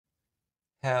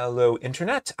Hello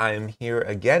Internet, I'm here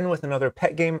again with another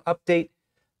pet game update,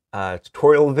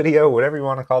 tutorial video, whatever you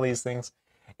want to call these things.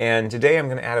 And today I'm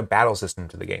going to add a battle system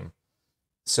to the game.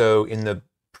 So in the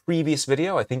previous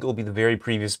video, I think it will be the very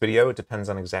previous video, it depends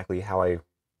on exactly how I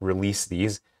release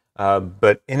these.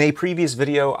 But in a previous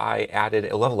video, I added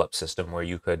a level up system where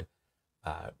you could,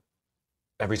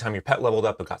 every time your pet leveled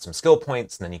up, it got some skill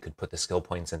points, and then you could put the skill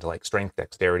points into like strength,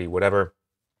 dexterity, whatever.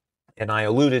 And I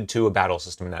alluded to a battle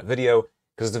system in that video,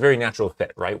 because it's a very natural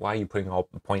fit, right? Why are you putting all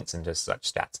the points into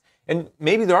such stats? And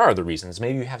maybe there are other reasons.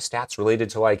 Maybe you have stats related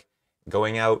to like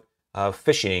going out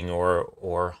fishing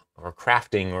or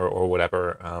crafting or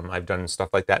whatever. I've done stuff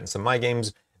like that in some of my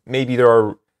games. Maybe there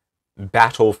are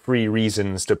battle-free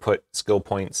reasons to put skill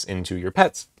points into your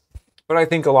pets. But I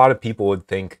think a lot of people would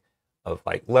think of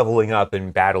like leveling up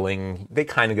and battling. They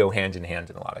kind of go hand in hand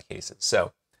in a lot of cases.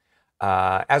 So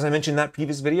as I mentioned in that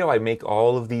previous video, I make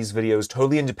all of these videos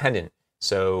totally independent.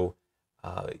 So,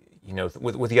 you know,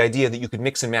 with the idea that you could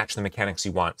mix and match the mechanics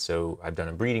you want. So I've done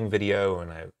a breeding video,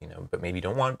 and but maybe you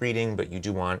don't want breeding, but you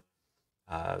do want,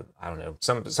 I don't know,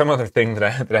 some other thing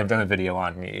that I've done a video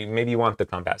on. Maybe you want the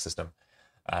combat system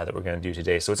that we're going to do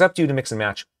today. So it's up to you to mix and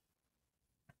match.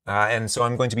 And so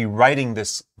I'm going to be writing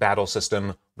this battle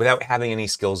system without having any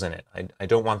skills in it. I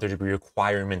don't want there to be a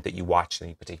requirement that you watch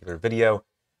any particular video.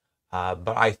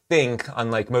 But I think,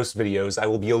 unlike most videos, I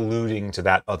will be alluding to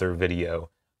that other video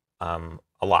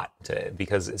a lot,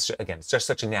 because it's just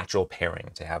such a natural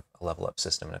pairing to have a level up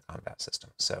system and a combat system.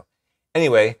 So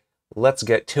anyway, let's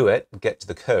get to it, get to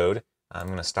the code. I'm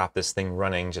going to stop this thing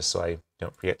running just so I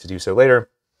don't forget to do so later.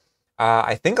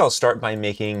 I think I'll start by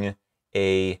making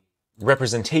a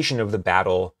representation of the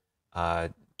battle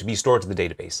to be stored to the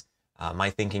database. My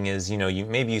thinking is,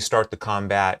 maybe you start the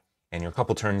combat and you're a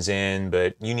couple turns in,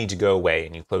 but you need to go away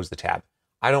and you close the tab.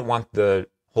 I don't want the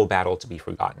whole battle to be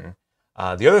forgotten.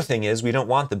 The other thing is we don't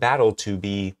want the battle to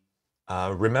be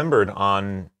remembered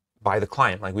by the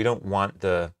client. Like we don't want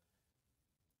I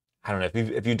don't know,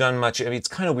 if you've done much, it's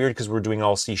kind of weird because we're doing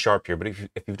all C# here, but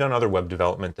if you've done other web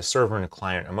development, the server and the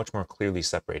client are much more clearly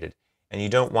separated. And you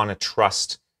don't want to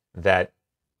trust that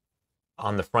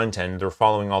on the front end, they're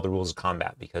following all the rules of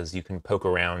combat, because you can poke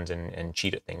around and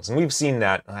cheat at things. And we've seen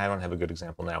that. I don't have a good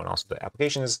example now, and also the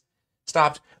application is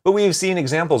stopped. But we've seen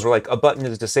examples where like a button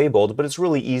is disabled, but it's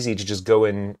really easy to just go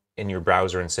in your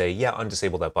browser and say, yeah,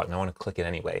 undisable that button. I want to click it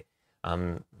anyway.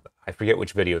 I forget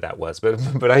which video that was,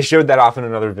 but I showed that off in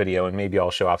another video, and maybe I'll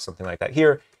show off something like that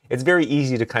here. It's very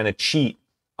easy to kind of cheat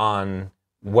on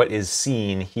what is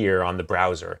seen here on the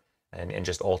browser and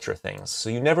just alter things. So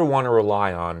you never want to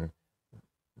rely on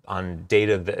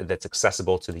data that's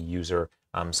accessible to the user.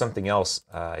 Something else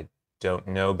I don't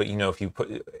know, but if you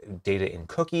put data in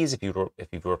cookies, if you've worked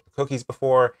with cookies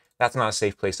before, that's not a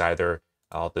safe place either.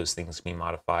 All those things can be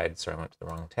modified. Sorry, I went to the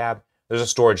wrong tab. There's a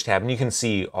storage tab, and you can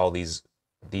see all these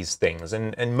things.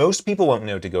 And most people won't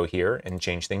know to go here and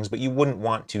change things, but you wouldn't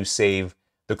want to save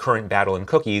the current battle in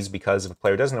cookies, because if a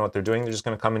player doesn't know what they're doing, they're just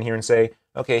going to come in here and say,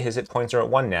 okay, his hit points are at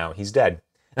 1 now, he's dead,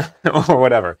 or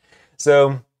whatever.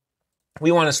 So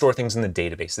we want to store things in the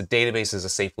database. The database is a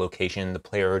safe location. The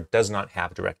player does not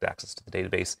have direct access to the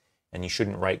database, and you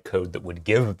shouldn't write code that would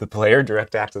give the player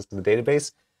direct access to the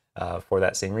database for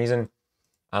that same reason.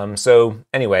 So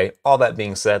anyway, all that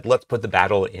being said, let's put the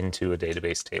battle into a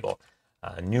database table.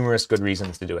 Numerous good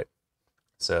reasons to do it.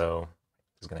 So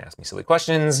he's going to ask me silly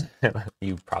questions.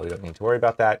 You probably don't need to worry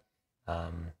about that.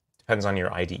 Depends on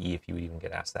your IDE if you would even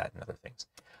get asked that and other things.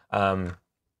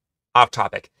 Off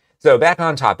topic. So back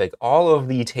on topic, all of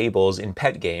the tables in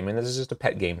PetGame, and this is just a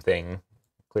PetGame thing,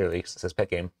 clearly it says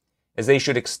PetGame, is they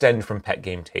should extend from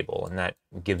PetGame table, and that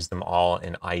gives them all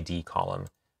an ID column.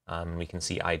 We can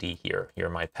see ID here. Here are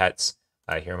my pets.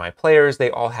 Here are my players. They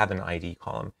all have an ID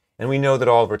column. And we know that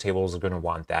all of our tables are going to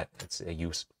want that. It's a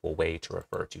useful way to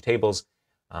refer to tables.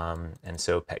 And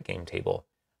so PetGame table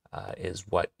is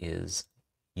what is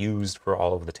used for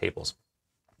all of the tables.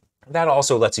 That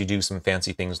also lets you do some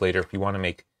fancy things later if you want to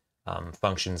make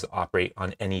functions operate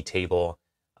on any table,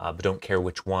 but don't care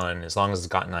which one. As long as it's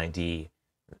got an ID,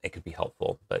 it could be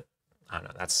helpful. But I don't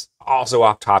know, that's also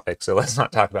off topic, so let's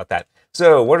not talk about that.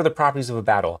 So what are the properties of a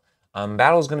battle?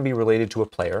 Battle is going to be related to a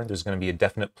player. There's going to be a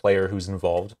definite player who's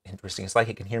involved. Interesting. It's like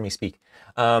it can hear me speak.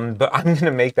 But I'm going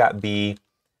to make that be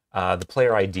the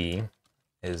player ID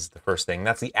is the first thing.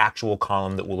 That's the actual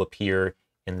column that will appear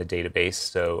in the database.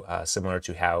 So similar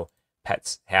to how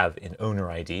pets have an owner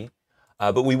ID.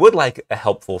 But we would like a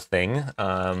helpful thing.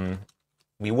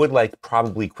 We would like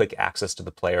probably quick access to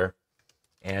the player.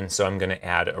 And so I'm going to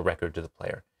add a record to the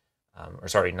player. Or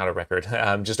sorry, not a record,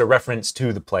 just a reference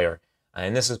to the player.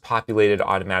 And this is populated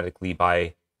automatically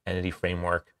by Entity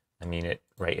Framework. I mean,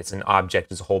 it's an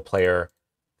object, it's a whole player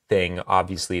thing.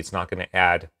 Obviously, it's not going to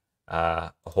add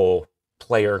a whole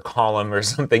player column or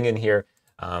something in here.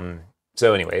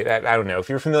 So anyway, I don't know. If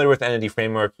you're familiar with Entity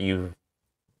Framework, you've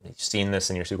seen this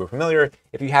and you're super familiar.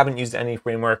 If you haven't used Entity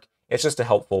Framework, it's just a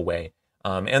helpful way.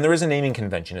 And there is a naming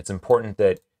convention. It's important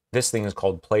that this thing is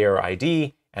called player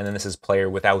ID, and then this is player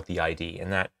without the ID.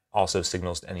 And that also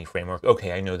signals to any framework,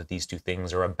 okay, I know that these two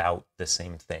things are about the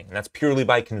same thing. And that's purely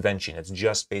by convention. It's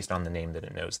just based on the name that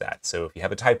it knows that. So if you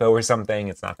have a typo or something,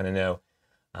 it's not going to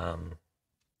know.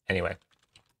 Anyway,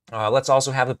 let's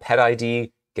also have a pet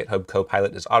ID. GitHub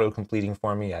Copilot is auto-completing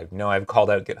for me. I know I've called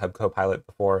out GitHub Copilot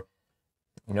before.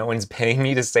 No one's paying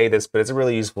me to say this, but it's a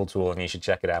really useful tool and you should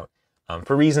check it out.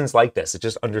 For reasons like this, it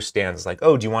just understands like,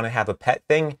 oh, do you want to have a pet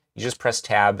thing? You just press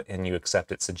tab and you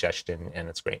accept its suggestion and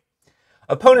it's great.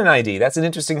 Opponent ID, that's an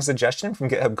interesting suggestion from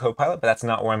GitHub Copilot, but that's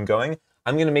not where I'm going.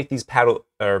 I'm going to make these battles.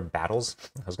 I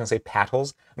was going to say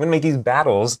paddles. I'm going to make these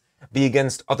battles be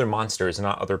against other monsters,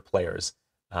 not other players.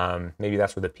 Maybe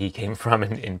that's where the P came from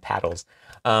in paddles.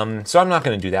 So I'm not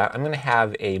going to do that. I'm going to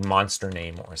have a monster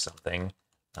name or something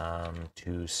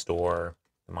to store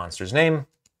the monster's name.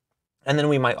 And then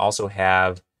we might also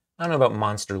have, I don't know about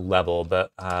monster level,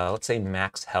 but let's say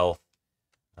max health.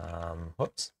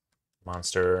 Whoops.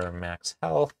 Monster max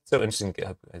health. So interesting.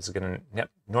 Is it going to, yep,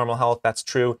 normal health. That's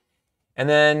true. And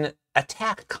then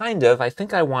attack, kind of. I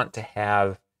think I want to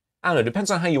have, I don't know, depends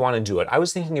on how you want to do it. I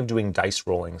was thinking of doing dice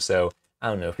rolling. So I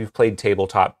don't know, if you've played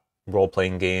tabletop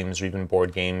role-playing games or even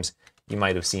board games, you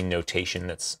might have seen notation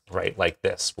that's right like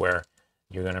this, where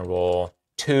you're going to roll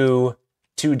two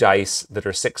dice that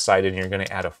are 6-sided and you're going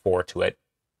to add a 4 to it.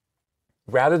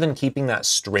 Rather than keeping that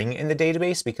string in the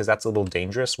database, because that's a little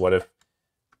dangerous. What if,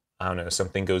 I don't know,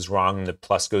 something goes wrong and the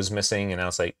plus goes missing and now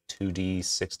it's like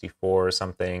 2d64 or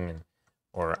something,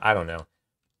 or I don't know.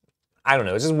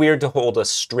 It's just weird to hold a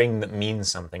string that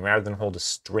means something rather than hold a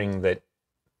string that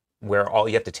where all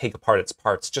you have to take apart its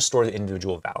parts, just store the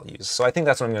individual values. So I think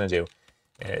that's what I'm going to do,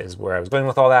 is where I was going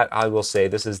with all that. I will say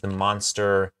this is the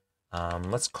monster,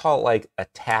 let's call it like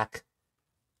attack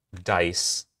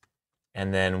dice,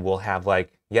 and then we'll have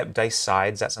like, yep, dice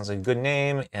sides, that sounds like a good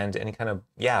name, and any kind of,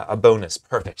 yeah, a bonus,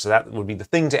 perfect. So that would be the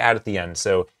thing to add at the end.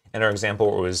 So in our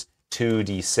example, it was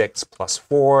 2d6 plus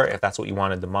 4. If that's what you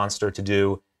wanted the monster to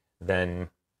do, then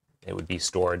it would be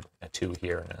stored a 2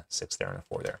 here and a 6 there and a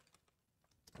 4 there.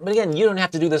 But again, you don't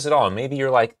have to do this at all. Maybe you're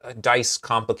like, dice,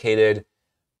 complicated,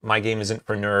 my game isn't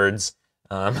for nerds.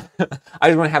 I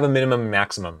just want to have a minimum and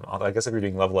maximum. Although I guess if you're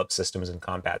doing level up systems and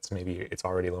combats, maybe it's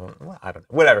already low. Well, I don't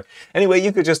know, whatever. Anyway,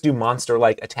 you could just do monster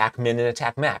like attack min and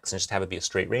attack max and just have it be a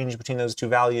straight range between those two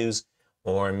values.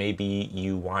 Or maybe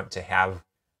you want to have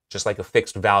just like a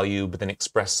fixed value, but then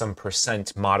express some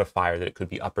percent modifier that it could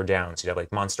be up or down. So you'd have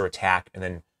like monster attack and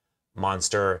then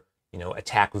monster,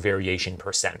 attack variation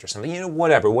percent or something,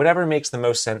 whatever makes the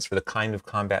most sense for the kind of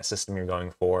combat system you're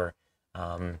going for.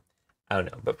 I don't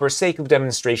know, but for sake of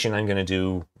demonstration, I'm going to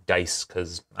do dice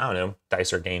because, I don't know,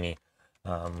 dice are gamey.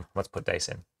 Let's put dice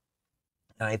in.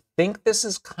 And I think this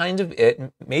is kind of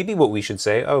it. Maybe what we should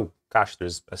say, oh gosh,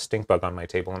 there's a stink bug on my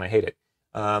table and I hate it.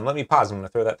 Let me pause, I'm going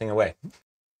to throw that thing away.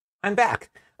 I'm back.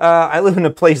 I live in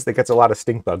a place that gets a lot of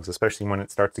stink bugs, especially when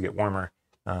it starts to get warmer.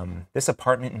 This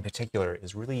apartment in particular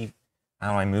is really,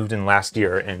 I moved in last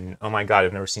year and oh my God,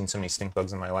 I've never seen so many stink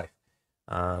bugs in my life.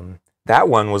 That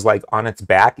one was like on its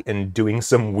back and doing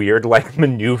some weird like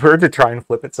maneuver to try and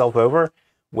flip itself over,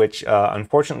 which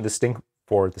unfortunately the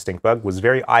stink bug was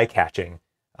very eye-catching.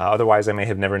 Otherwise, I may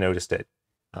have never noticed it.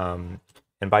 And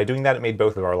by doing that, it made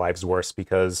both of our lives worse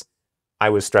because I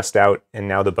was stressed out and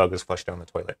now the bug is flushed down the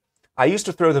toilet. I used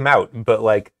to throw them out, but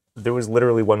like there was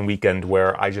literally one weekend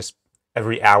where I just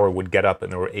every hour would get up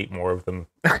and there were 8 more of them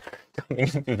coming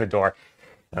through the door.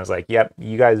 And I was like, yep,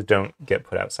 you guys don't get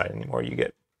put outside anymore. You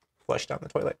get flushed down the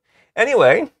toilet.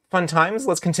 Anyway, fun times.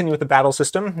 Let's continue with the battle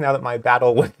system now that my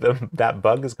battle with that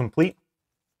bug is complete.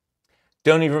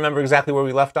 Don't even remember exactly where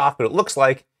we left off, but it looks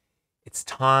like it's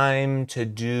time to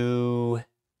do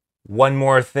one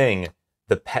more thing.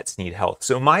 The pets need health.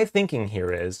 So my thinking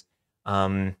here is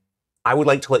I would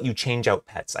like to let you change out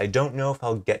pets. I don't know if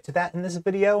I'll get to that in this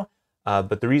video,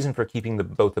 but the reason for keeping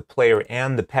both the player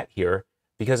and the pet here,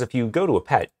 because if you go to a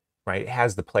pet, right, it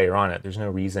has the player on it. There's no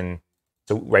reason.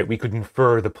 So, right, we could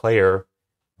infer the player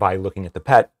by looking at the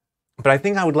pet. But I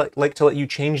think I would like to let you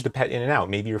change the pet in and out.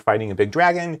 Maybe you're fighting a big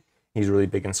dragon. He's really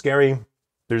big and scary.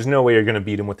 There's no way you're going to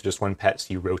beat him with just one pet,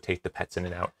 so you rotate the pets in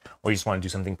and out. Or you just want to do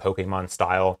something Pokemon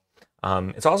style.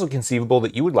 It's also conceivable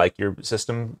that you would like your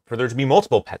system for there to be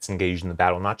multiple pets engaged in the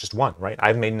battle, not just one, right?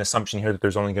 I've made an assumption here that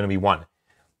there's only going to be one.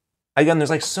 Again, there's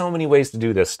like so many ways to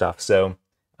do this stuff, so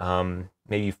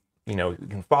maybe you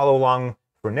can follow along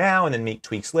for now and then make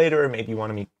tweaks later. Maybe you want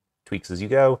to make tweaks as you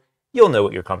go. You'll know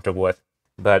what you're comfortable with.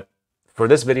 But for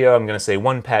this video, I'm going to say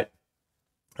one pet,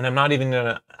 and I'm not even going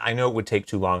to, I know it would take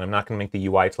too long. I'm not going to make the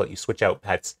UI to let you switch out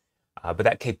pets, but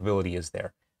that capability is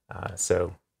there.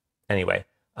 So anyway,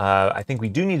 I think we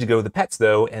do need to go with the pets,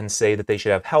 though, and say that they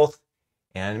should have health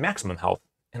and maximum health.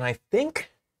 And I think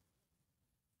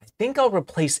I'll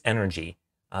replace energy.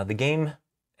 The game,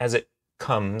 as it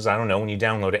comes, I don't know, when you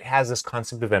download it, has this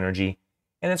concept of energy,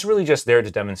 and it's really just there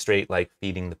to demonstrate, like,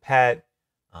 feeding the pet.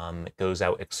 It goes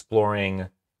out exploring,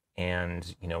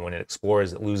 and, when it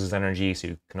explores, it loses energy, so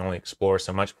you can only explore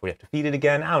so much before you have to feed it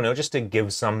again. I don't know, just to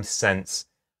give some sense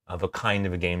of a kind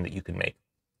of a game that you can make.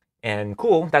 And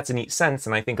cool, that's a neat sense,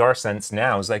 and I think our sense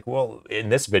now is like, well, in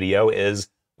this video is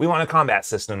we want a combat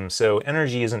system, so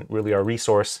energy isn't really our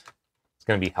resource. It's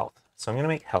going to be health. So I'm going to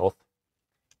make health,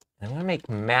 and I'm going to make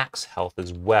max health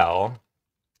as well.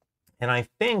 And I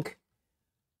think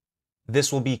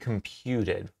this will be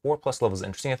computed. 4+ level is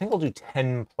interesting. I think we'll do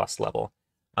 10+ level.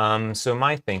 So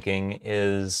my thinking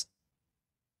is,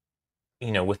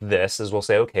 with this, is we'll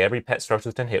say, okay, every pet starts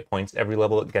with 10 hit points. Every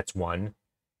level it gets 1.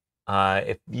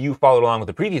 If you followed along with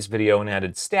the previous video and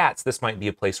added stats, this might be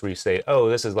a place where you say, oh,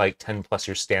 this is like 10 plus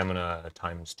your stamina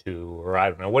times 2, or I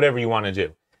don't know, whatever you want to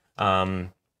do.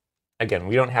 Again,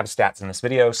 we don't have stats in this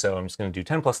video, so I'm just going to do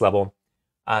 10+ level.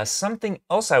 Something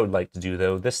else I would like to do,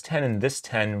 though, this 10 and this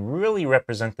 10 really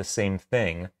represent the same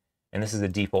thing, and this is the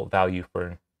default value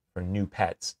for new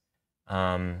pets,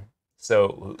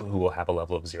 so who will have a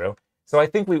level of 0. So I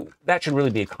think that should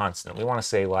really be a constant. We want to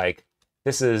say, like,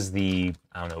 this is the,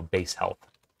 I don't know, base health.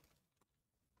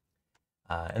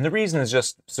 And the reason is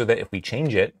just so that if we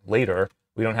change it later,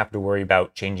 we don't have to worry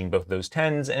about changing both of those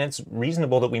 10s, and it's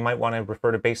reasonable that we might want to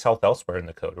refer to base health elsewhere in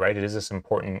the code, right? It is this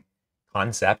important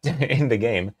concept in the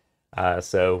game.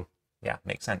 So yeah,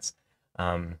 makes sense.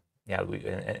 Yeah,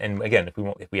 and again,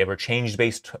 if we ever changed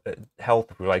base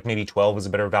health, if we're like maybe 12 is a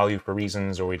better value for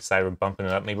reasons, or we decide we're bumping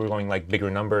it up, maybe we're going like bigger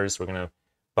numbers, we're going to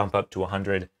bump up to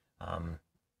 100,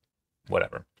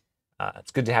 whatever.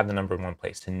 It's good to have the number in one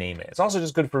place to name it. It's also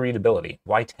just good for readability.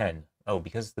 Why 10? Oh,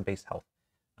 because it's the base health.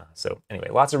 So anyway,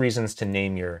 lots of reasons to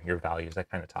name your values. I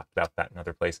kind of talked about that in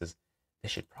other places.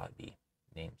 This should probably be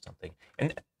named something.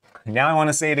 And now I want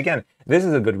to say it again. This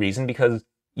is a good reason because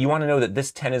you want to know that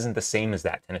this 10 isn't the same as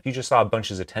that 10. If you just saw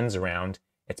bunches of 10s around,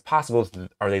 it's possible,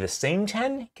 are they the same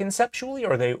 10 conceptually,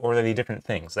 or are they different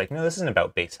things? Like, no, this isn't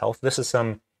about base health. This is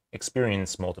some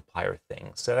experience multiplier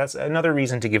thing. So that's another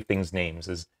reason to give things names,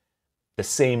 is the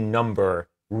same number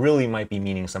really might be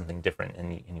meaning something different,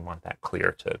 and you want that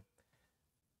clear to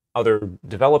other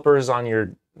developers on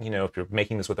your, if you're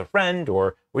making this with a friend,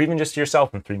 or even just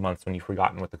yourself in 3 months when you've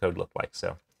forgotten what the code looked like.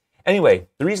 So anyway,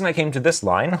 the reason I came to this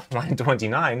line, line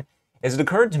 29, is it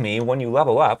occurred to me when you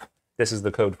level up, this is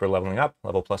the code for leveling up,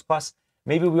 level ++,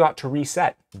 maybe we ought to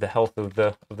reset the health of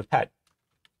the pet.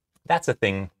 That's a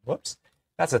thing, whoops,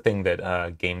 that's a thing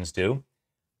that games do.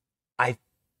 I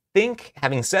think,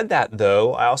 having said that,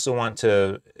 though, I also want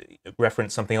to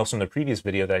reference something else from the previous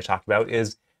video that I talked about,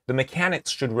 is the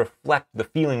mechanics should reflect the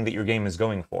feeling that your game is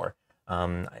going for.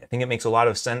 I think it makes a lot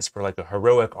of sense for like a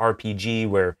heroic RPG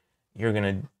where you're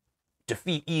going to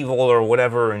defeat evil or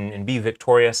whatever and be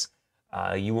victorious.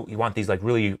 You want these like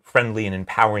really friendly and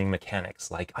empowering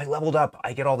mechanics. Like, I leveled up,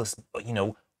 I get all this,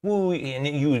 woo, and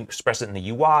you express it in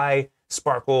the UI,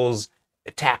 sparkles,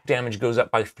 attack damage goes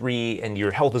up by 3, and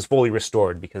your health is fully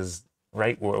restored because,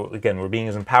 right, we're being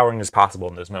as empowering as possible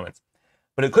in those moments.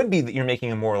 But it could be that you're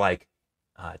making a more like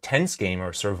tense game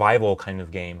or survival kind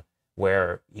of game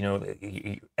where,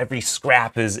 every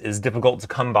scrap is difficult to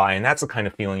come by, and that's the kind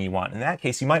of feeling you want. In that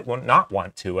case, you might not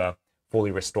want to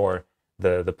fully restore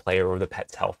the player or the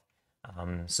pet's health.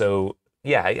 So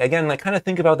yeah, again, like, kind of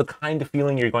think about the kind of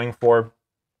feeling you're going for,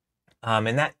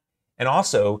 and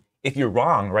also, if you're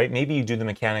wrong, right, maybe you do the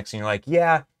mechanics and you're like,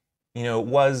 yeah,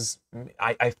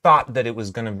 I thought that it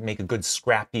was going to make a good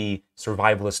scrappy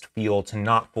survivalist feel to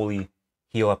not fully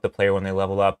heal up the player when they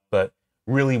level up, but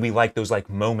really we like those like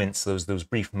moments, those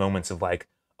brief moments of like,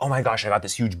 oh my gosh, I got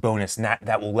this huge bonus, and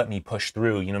that will let me push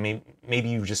through. Maybe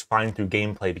you just find through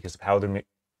gameplay, because of how the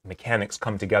mechanics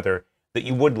come together, that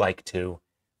you would like to,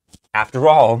 after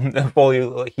all,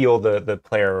 fully heal the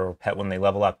player or pet when they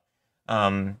level up.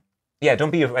 Yeah,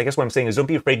 I guess what I'm saying is, don't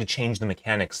be afraid to change the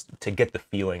mechanics to get the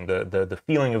feeling. The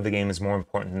feeling of the game is more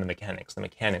important than the mechanics. The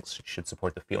mechanics should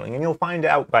support the feeling. And you'll find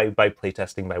out by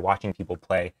playtesting, by watching people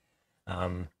play,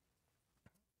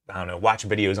 I don't know, watch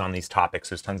videos on these topics.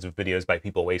 There's tons of videos by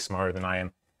people way smarter than I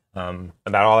am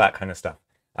about all that kind of stuff.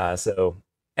 So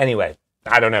anyway,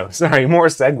 I don't know. Sorry, more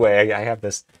segue. I have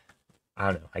this,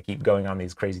 I don't know, I keep going on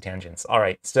these crazy tangents. All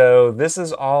right, so this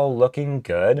is all looking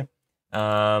good.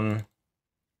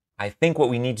 I think what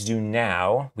we need to do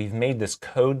now, we've made this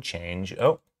code change.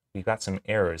 Oh, we've got some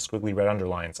errors, squiggly red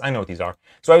underlines. I know what these are.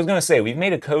 So I was going to say, we've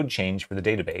made a code change for the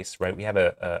database, right? We have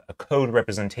a code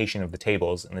representation of the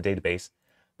tables in the database,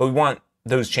 but we want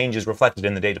those changes reflected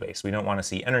in the database. We don't want to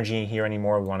see energy here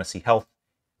anymore. We want to see health.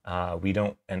 We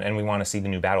don't, and we want to see the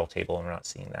new battle table, and we're not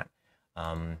seeing that.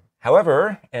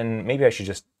 However, and maybe I should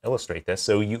just illustrate this.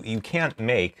 So you can't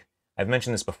make, I've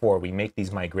mentioned this before, we make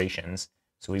these migrations.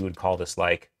 So we would call this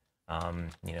like,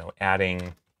 you know,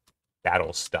 adding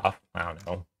battle stuff. I don't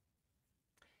know.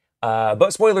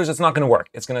 But spoilers, it's not going to work.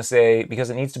 It's going to say, because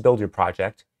it needs to build your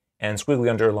project, and squiggly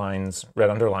underlines,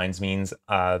 red underlines means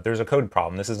there's a code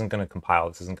problem. This isn't going to compile.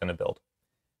 This isn't going to build.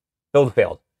 Build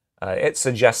failed. It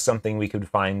suggests something we could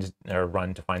find or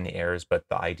run to find the errors, but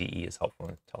the IDE is helpful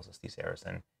and tells us these errors.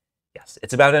 And yes,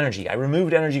 it's about energy. I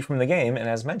removed energy from the game, and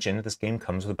as mentioned, this game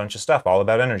comes with a bunch of stuff all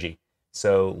about energy.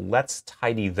 So let's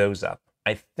tidy those up.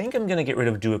 I think I'm going to get rid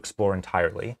of do explore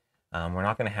entirely. We're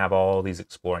not going to have all these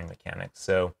exploring mechanics.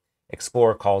 So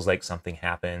explore calls like something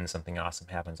happens, something awesome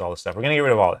happens, all this stuff. We're going to get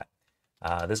rid of all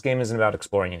that. This game isn't about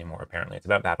exploring anymore, apparently. It's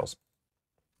about battles.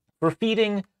 For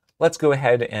feeding, let's go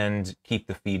ahead and keep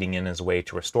the feeding in as a way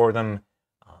to restore them.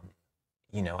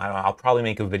 You know, I'll probably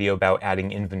make a video about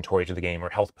adding inventory to the game or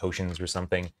health potions or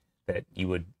something that you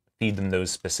would feed them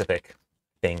those specific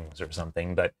things or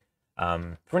something. But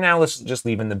for now, let's just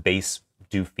leave in the base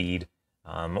do feed.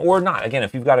 Or not. Again,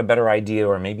 if you've got a better idea,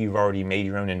 or maybe you've already made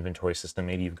your own inventory system,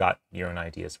 maybe you've got your own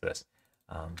ideas for this.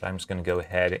 But I'm just going to go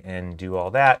ahead and do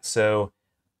all that. So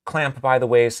clamp, by the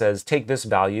way, says take this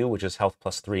value, which is health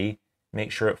plus 3,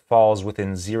 make sure it falls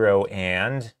within 0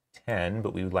 and 10,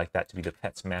 but we would like that to be the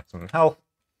pet's maximum health.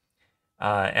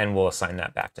 And we'll assign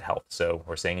that back to health. So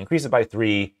we're saying increase it by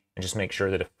 3, and just make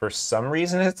sure that if for some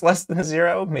reason it's less than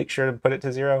 0, make sure to put it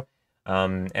to 0.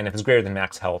 And if it's greater than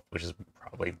max health, which is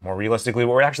probably more realistically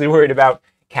what we're actually worried about,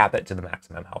 cap it to the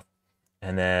maximum health.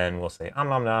 And then we'll say,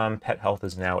 nom nom, pet health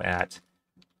is now at,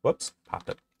 whoops, popped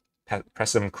up.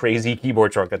 Press some crazy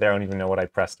keyboard shortcut there. I don't even know what I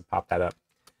pressed to pop that up.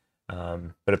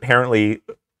 But apparently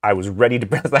I was ready to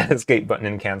press that escape button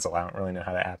and cancel. I don't really know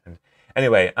how that happened.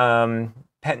 Anyway,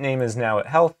 pet name is now at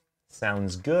health.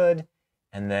 Sounds good.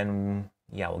 And then,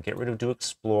 yeah, we'll get rid of do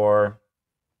explore.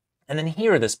 And then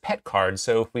here, this pet card.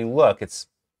 So if we look, it's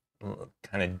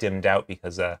kind of dimmed out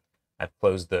because I've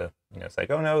closed the, you know, it's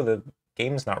like, oh no, the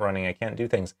game's not running. I can't do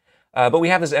things. But we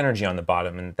have this energy on the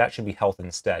bottom, and that should be health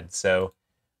instead. So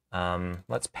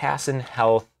let's pass in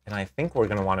health, and I think we're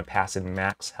going to want to pass in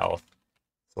max health.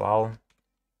 So I'll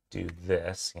do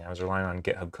this. You know, I was relying on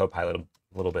GitHub Copilot a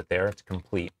little bit there to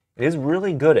complete. It is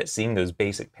really good at seeing those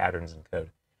basic patterns in code.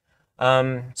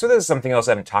 So this is something else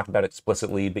I haven't talked about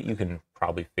explicitly, but you can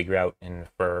probably figure out and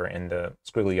infer, and the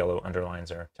squiggly yellow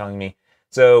underlines are telling me.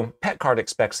 So pet card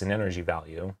expects an energy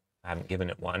value. I haven't given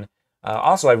it one.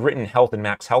 Also, I've written health and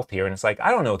max health here, and it's like, I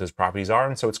don't know what those properties are,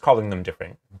 and so it's calling them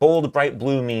different. Bold, bright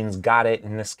blue means got it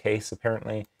in this case,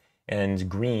 apparently, and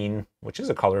green, which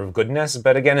is a color of goodness,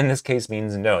 but again, in this case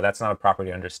means no, that's not a property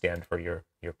to understand for your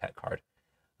pet card.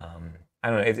 I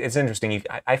don't know, it's interesting.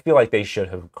 I feel like they should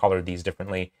have colored these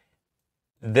differently.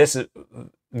 This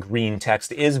green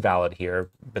text is valid here,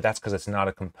 but that's because it's not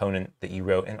a component that you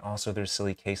wrote. And also there's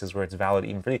silly cases where it's valid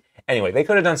even for the... Anyway, they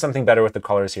could have done something better with the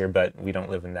colors here, but we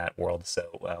don't live in that world.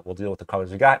 So we'll deal with the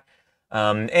colors we got.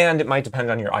 And it might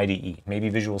depend on your IDE. Maybe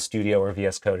Visual Studio or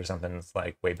VS Code or something is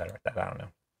like way better at that. I don't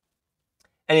know.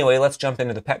 Anyway, let's jump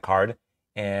into the pet card,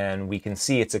 and we can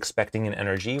see it's expecting an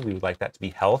energy. We would like that to be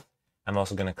health. I'm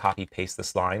also going to copy paste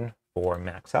this line for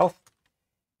max health.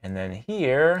 And then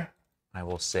here, I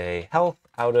will say health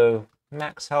out of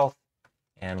max health,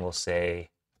 and we'll say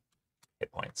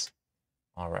hit points.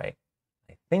 All right.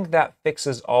 I think that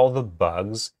fixes all the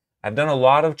bugs. I've done a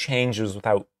lot of changes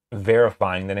without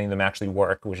verifying that any of them actually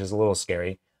work, which is a little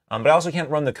scary. But I also can't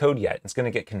run the code yet. It's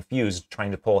going to get confused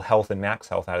trying to pull health and max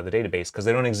health out of the database because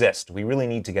they don't exist. We really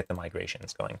need to get the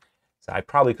migrations going. So I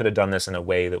probably could have done this in a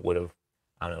way that would have,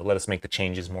 I don't know, let us make the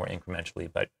changes more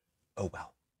incrementally, but oh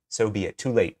well. So be it.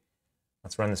 Too late.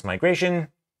 Let's run this migration.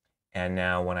 And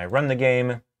now when I run the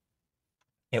game,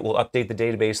 it will update the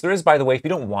database. There is, by the way, if you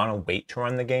don't want to wait to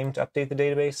run the game to update the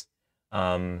database,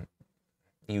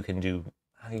 you can do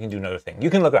another thing. You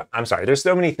can look up. I'm sorry. There's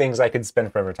so many things I could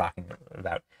spend forever talking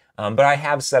about. But I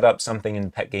have set up something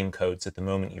in PetGame code so at the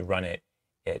moment you run it,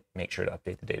 it make sure to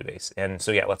update the database. And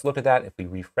so yeah, let's look at that. If we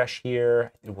refresh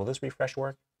here, will this refresh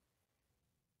work?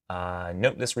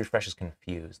 Nope, this refresh is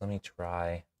confused. Let me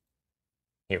try.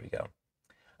 Here we go.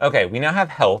 Okay, we now have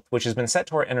health, which has been set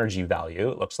to our energy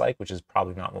value, it looks like, which is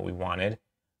probably not what we wanted.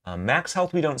 Max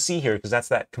health we don't see here because that's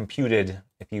that computed,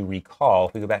 if you recall,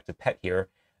 if we go back to pet here,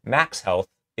 max health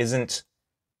isn't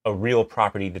a real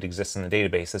property that exists in the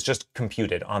database. It's just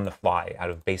computed on the fly out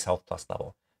of base health plus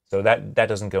level. So that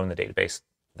doesn't go in the database.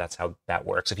 That's how that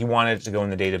works. If you wanted it to go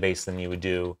in the database, then you would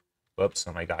do, whoops,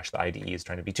 oh my gosh, the IDE is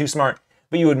trying to be too smart,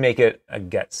 but you would make it a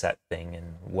get set thing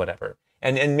and whatever.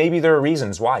 And maybe there are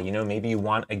reasons why, you know, maybe you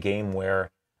want a game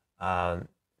where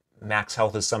max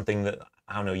health is something that,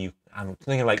 I don't know, I'm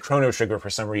thinking like Chrono Trigger for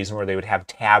some reason where they would have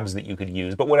tabs that you could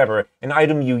use, but whatever, an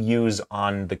item you use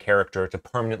on the character to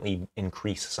permanently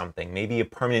increase something. Maybe a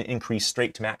permanent increase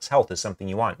straight to max health is something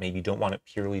you want. Maybe you don't want it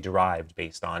purely derived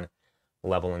based on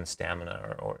level and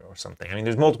stamina or something. I mean,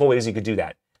 there's multiple ways you could do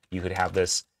that. You could have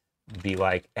this be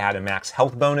like add a max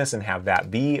health bonus and have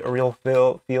that be a real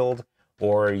field,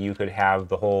 or you could have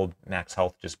the whole max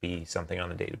health just be something on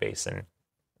the database and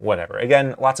whatever.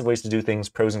 Again, lots of ways to do things,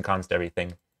 pros and cons to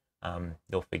everything.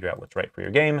 You'll figure out what's right for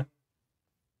your game.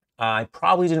 I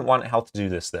probably didn't want health to do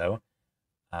this though.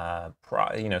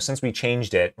 You know, since we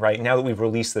changed it, right, now that we've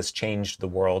released this change to the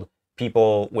world,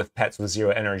 people with pets with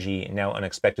 0 energy now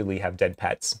unexpectedly have dead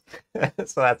pets.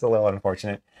 So that's a little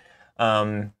unfortunate.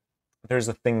 There's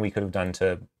a thing we could have done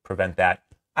to prevent that.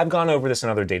 I've gone over this in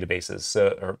other databases,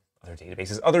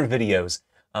 other videos.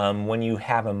 When you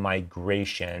have a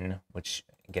migration, which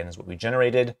again is what we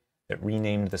generated, that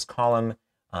renamed this column,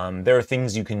 there are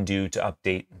things you can do to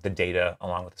update the data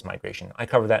along with this migration. I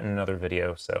covered that in another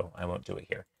video, so I won't do it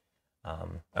here.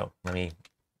 Oh, let me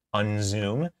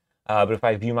unzoom. But if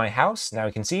I view my house, now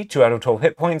we can see 2 out of 12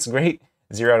 hit points, great.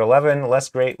 0 out of 11, less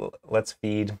great. Let's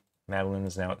feed. Madeline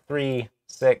is now at 3,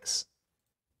 6,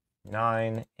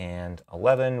 9, and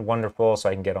 11. Wonderful, so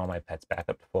I can get all my pets back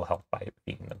up to full health by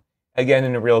feeding them. Again,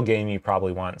 in a real game, you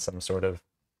probably want some sort of,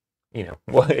 you know,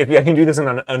 well, if I can do this in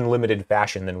an unlimited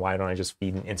fashion, then why don't I just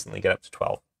feed and instantly get up to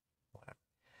 12?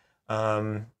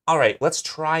 All right, let's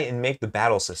try and make the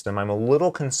battle system. I'm a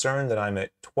little concerned that I'm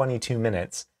at 22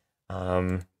 minutes,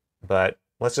 but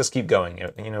let's just keep going.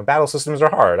 You know, battle systems are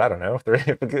hard. I don't know. If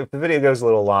the video goes a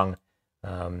little long,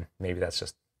 maybe that's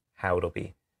just how it'll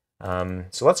be.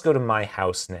 So let's go to my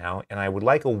house now, and I would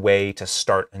like a way to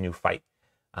start a new fight.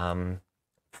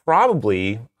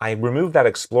 Probably, I removed that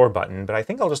explore button, but I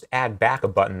think I'll just add back a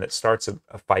button that starts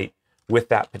a fight with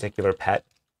that particular pet.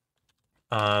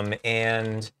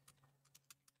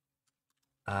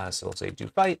 So we'll say do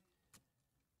fight.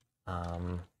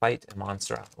 Fight a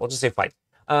monster. We'll just say fight.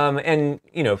 And,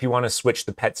 you know, if you want to switch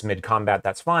the pets mid-combat,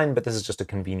 that's fine, but this is just a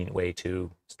convenient way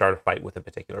to start a fight with a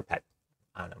particular pet.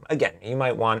 I don't know. Again, you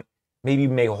might want, maybe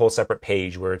make a whole separate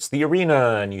page where it's the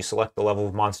arena and you select the level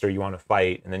of monster you want to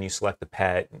fight, and then you select the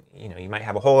pet. You know, you might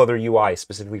have a whole other UI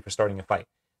specifically for starting a fight.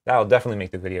 That'll definitely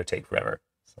make the video take forever.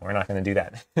 So we're not going to do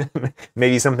that.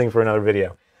 Maybe something for another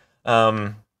video.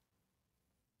 Yeah,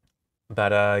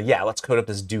 let's code up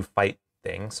this do fight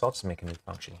thing. So I'll just make a new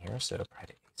function here. So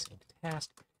private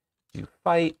task, do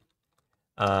fight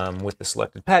with the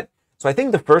selected pet. So I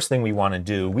think the first thing we want to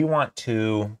do, we're going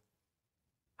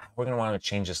to want to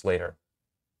change this later.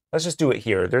 Let's just do it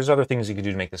here. There's other things you could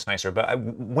do to make this nicer, but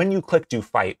when you click do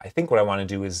fight, I think what I want to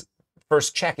do is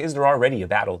first check, is there already a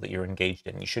battle that you're engaged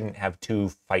in? You shouldn't have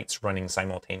 2 fights running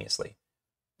simultaneously.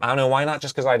 I don't know, why not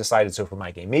just because I decided so for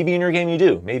my game? Maybe in your game you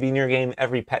do. Maybe in your game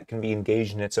every pet can be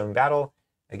engaged in its own battle.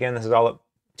 Again, this is all up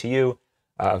to you.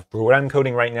 For what I'm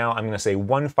coding right now, I'm going to say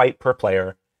 1 fight per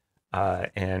player,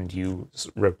 and you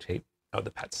rotate out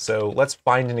the pets. So let's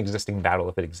find an existing battle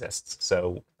if it exists.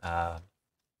 So,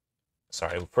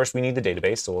 sorry, first we need the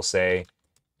database. So we'll say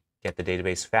get the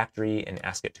database factory and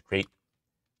ask it to create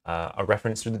a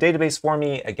reference to the database for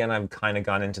me. Again, I've kind of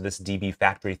gone into this DB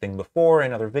factory thing before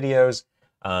in other videos.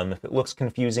 If it looks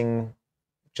confusing,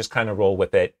 just kind of roll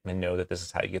with it and know that this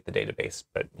is how you get the database.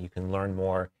 But you can learn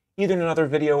more either in another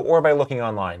video or by looking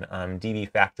online. DB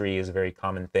factory is a very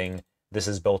common thing. This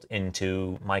is built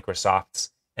into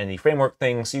Microsoft's Entity Framework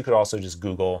thing, so you could also just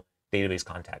Google database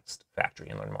context factory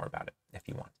and learn more about it if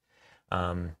you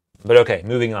want. But okay,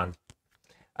 moving on.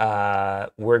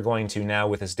 We're going to now,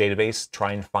 with this database,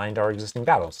 try and find our existing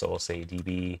battles. So we'll say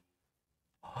DB.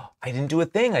 Oh, I didn't do a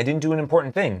thing. I didn't do an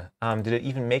important thing. Did it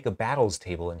even make a battles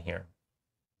table in here?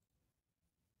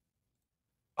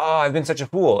 Oh, I've been such a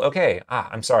fool. Okay,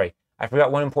 I'm sorry. I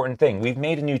forgot one important thing. We've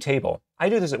made a new table. I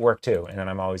do this at work too, and then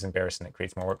I'm always embarrassed and it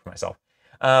creates more work for myself.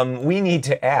 We need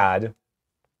to add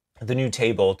the new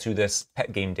table to this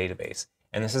PetGame database.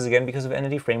 And this is, again, because of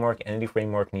Entity Framework. Entity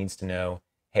Framework needs to know,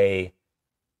 hey,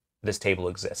 this table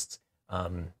exists.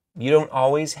 You don't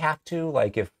always have to,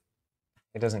 like if,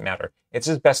 it doesn't matter. It's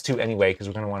just best to anyway, because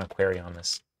we're going to want to query on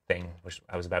this thing, which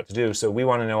I was about to do. So we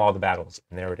want to know all the battles,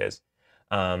 and there it is.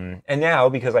 And now,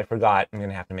 because I forgot, I'm going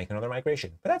to have to make another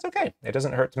migration. But that's okay. It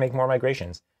doesn't hurt to make more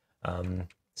migrations.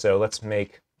 So let's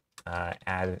make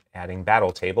adding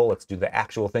battle table. Let's do the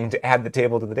actual thing to add the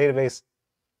table to the database.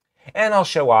 And I'll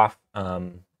show off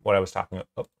what I was talking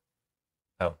about.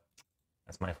 Oh,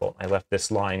 that's my fault. I left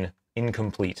this line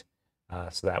incomplete,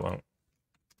 so that won't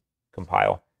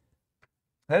compile.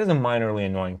 That is a minorly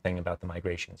annoying thing about the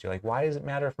migrations. You're like, why does it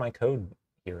matter if my code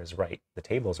here is right? The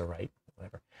tables are right,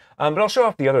 whatever. But I'll show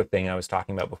off the other thing I was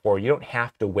talking about before. You don't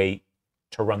have to wait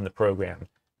to run the program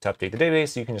to update the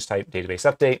database. You can just type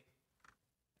database update,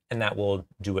 and that will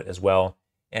do it as well.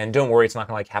 And don't worry, it's not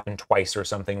going to like happen twice or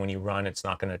something when you run. It's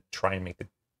not going to try and make the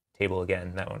table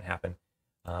again. That won't happen.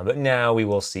 But now we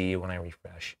will see when I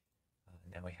refresh.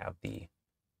 Now we have the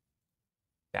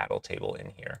battle table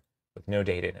in here with no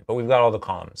data in it. But we've got all the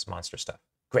columns, monster stuff.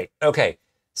 Great. Okay,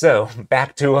 so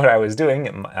back to what I was doing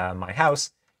at my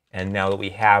house. And now that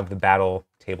we have the battle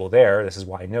table there, this is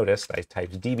why I noticed. I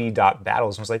typed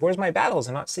db.battles and was like, where's my battles?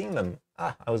 I'm not seeing them.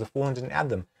 I was a fool and didn't add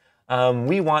them.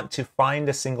 We want to find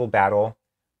a single battle.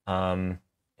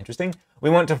 Interesting. We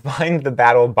want to find the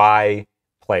battle by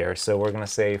player. So we're going to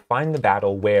say find the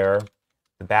battle where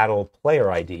the battle player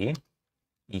ID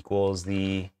equals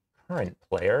the current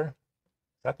player.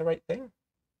 Is that the right thing?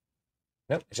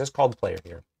 Nope, it's just called player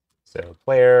here. So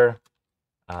player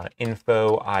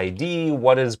info ID.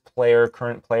 What is player,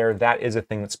 current player? That is a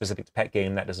thing that's specific to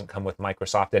PetGame. That doesn't come with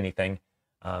Microsoft anything.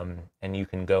 And you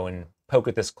can go and poke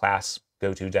at this class,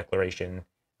 go to declaration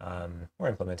or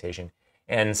implementation,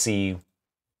 and see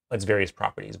its various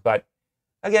properties. But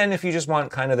again, if you just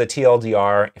want kind of the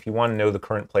TLDR, if you want to know the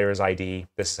current player's ID,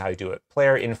 this is how you do it.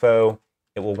 Player info,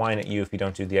 it will whine at you if you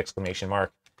don't do the exclamation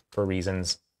mark for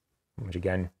reasons, which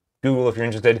again, Google if you're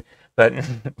interested, but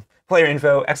player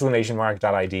info, exclamation mark,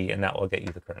 .id, and that will get you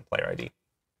the current player ID.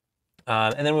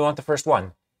 And then we want the first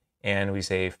one. And we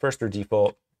say first or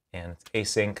default, and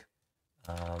it's async,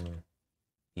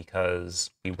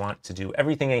 because we want to do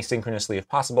everything asynchronously if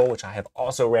possible, which I have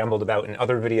also rambled about in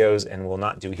other videos and will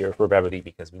not do here for brevity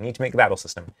because we need to make a battle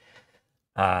system.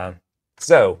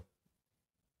 So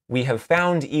we have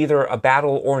found either a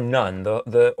battle or none.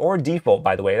 The or default,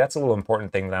 by the way, that's a little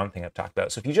important thing that I don't think I've talked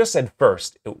about. So if you just said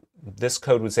first, this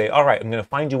code would say, all right, I'm going to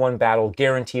find you one battle,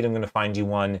 guaranteed I'm going to find you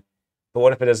one. But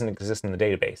what if it doesn't exist in the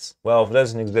database? Well, if it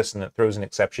doesn't exist, then it throws an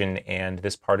exception, and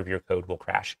this part of your code will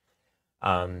crash.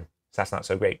 So that's not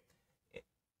so great.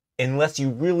 Unless you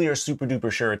really are super duper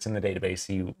sure it's in the database,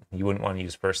 you wouldn't want to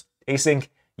use first async.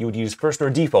 You would use first or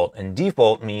default, and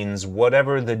default means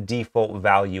whatever the default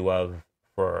value of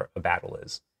for a battle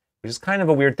is, which is kind of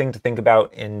a weird thing to think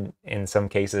about in some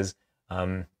cases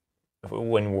when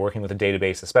we're working with a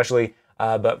database especially,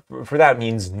 but for that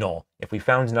means null. If we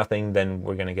found nothing, then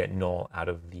we're going to get null out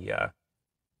of the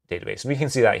database. We can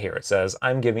see that here. It says,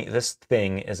 I'm giving this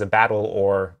thing is a battle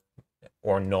or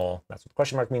null. That's what the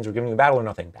question mark means. We're giving you a battle or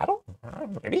nothing. Battle?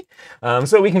 Maybe.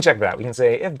 So we can check that. We can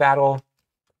say if battle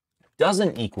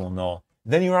doesn't equal null,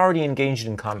 then you're already engaged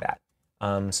in combat.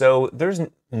 So there's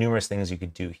numerous things you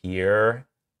could do here.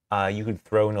 You could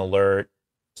throw an alert,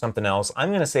 something else. I'm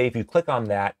going to say if you click on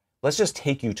that, let's just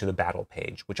take you to the battle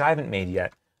page, which I haven't made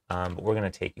yet, but we're going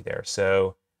to take you there.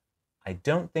 So I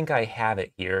don't think I have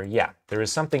it here. Yeah, there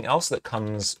is something else that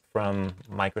comes from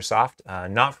Microsoft,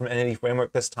 not from Entity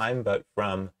Framework this time, but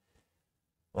from,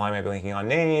 why am I blanking on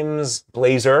names?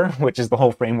 Blazor, which is the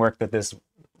whole framework that this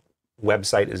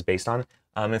website is based on.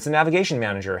 It's a navigation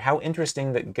manager. How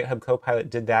interesting that GitHub Copilot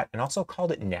did that and also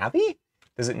called it Navi?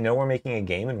 Does it know we're making a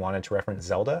game and wanted to reference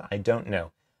Zelda? I don't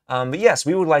know. But yes,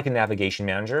 we would like a navigation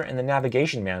manager, and the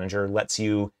navigation manager lets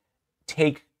you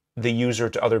take the user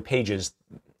to other pages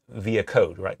via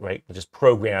code, right? Just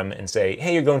program and say,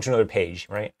 hey, you're going to another page,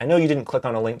 right? I know you didn't click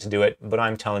on a link to do it, but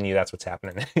I'm telling you that's what's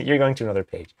happening. You're going to another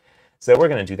page. So we're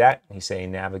going to do that. We say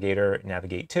navigator,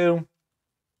 navigate to,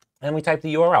 and we type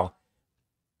the URL.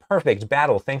 Perfect,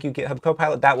 battle. Thank you, GitHub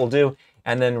Copilot. That will do.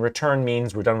 And then return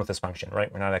means we're done with this function,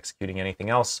 right? We're not executing anything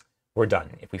else. We're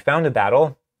done. If we found a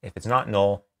battle, if it's not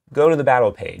null, go to the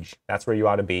battle page. That's where you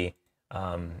ought to be,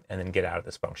 and then get out of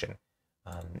this function.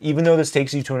 Even though this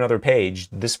takes you to another page,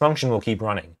 this function will keep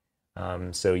running.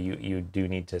 So you do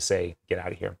need to say, get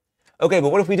out of here. Okay,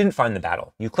 but what if we didn't find the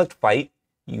battle? You clicked fight,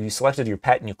 you selected your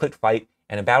pet, and you clicked fight,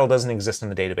 and a battle doesn't exist in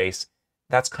the database.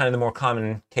 that's kind of the more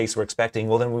common case we're expecting.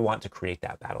 Well, then we want to create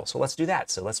that battle. So let's do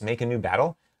that. So let's make a new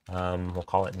battle. We'll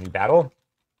call it new battle,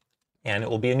 and it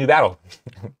will be a new battle.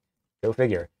 Go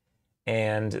figure.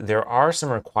 And there are some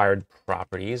required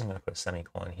properties. I'm going to put a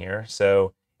semicolon here.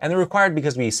 So, and they're required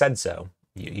because we said so,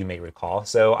 you may recall.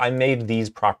 So I made these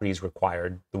properties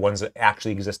required, the ones that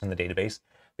actually exist in the database,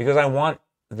 because I want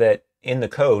that in the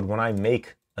code, when I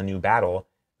make a new battle,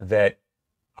 that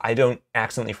I don't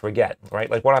accidentally forget, right?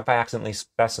 Like, what if I accidentally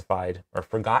specified or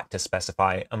forgot to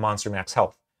specify a monster max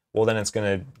health? Well, then it's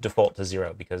going to default to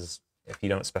 0, because if you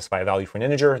don't specify a value for an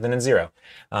integer, then it's 0.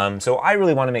 So I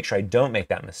really want to make sure I don't make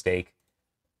that mistake.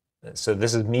 So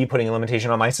this is me putting a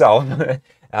limitation on myself.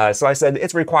 So I said,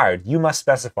 it's required. You must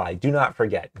specify. Do not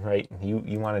forget, right?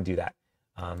 You want to do that.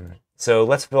 So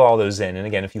let's fill all those in. And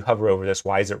again, if you hover over this,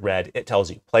 why is it red? It tells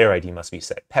you player ID must be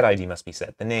set, pet ID must be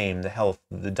set, the name, the health,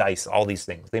 the dice, all these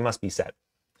things, they must be set.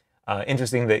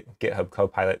 Interesting that GitHub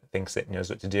Copilot thinks it knows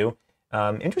what to do.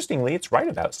 Interestingly, it's right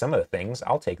about some of the things.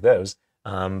 I'll take those,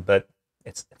 but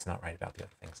it's not right about the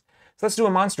other things. So let's do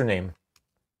a monster name.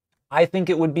 I think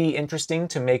it would be interesting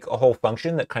to make a whole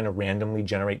function that kind of randomly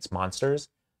generates monsters.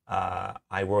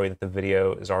 I worry that the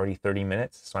video is already 30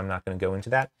 minutes, so I'm not going to go into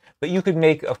that. But you could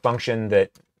make a function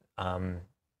that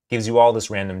gives you all this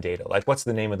random data, like what's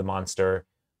the name of the monster,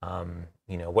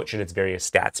 what should its various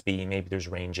stats be, maybe there's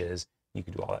ranges, you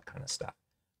could do all that kind of stuff.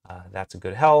 That's a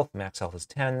good health, max health is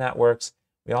 10, that works.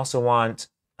 We also want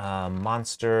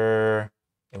monster,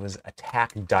 it was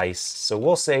attack dice. So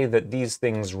we'll say that these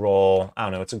things roll, I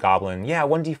don't know, it's a goblin. Yeah,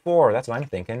 1d4, that's what I'm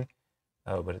thinking.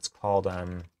 Oh, but it's called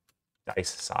dice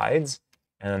sides,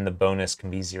 and then the bonus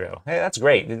can be 0. Hey, that's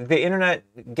great. The internet,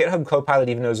 GitHub Copilot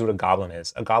even knows what a goblin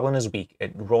is. A goblin is weak.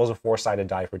 It rolls a 4-sided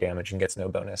die for damage and gets no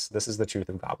bonus. This is the truth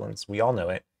of goblins. We all know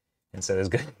it, and so does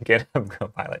GitHub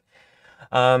Copilot.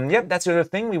 Yep, that's the other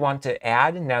thing we want to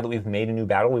add. Now that we've made a new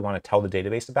battle, we want to tell the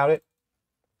database about it.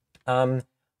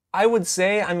 I would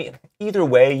say, either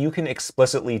way, you can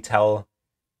explicitly tell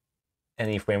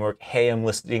any framework, hey, I'm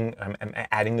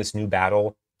adding this new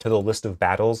battle to the list of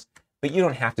battles, but you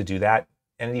don't have to do that.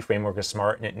 Entity Framework is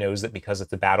smart, and it knows that because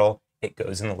it's a battle, it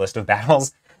goes in the list of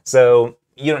battles. So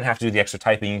you don't have to do the extra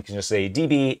typing. You can just say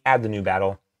db, add the new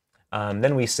battle.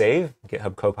 Then we save.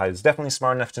 GitHub Copilot is definitely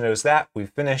smart enough to notice that. We've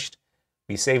finished.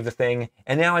 We saved the thing.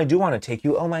 And now I do want to take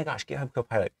you, oh my gosh, GitHub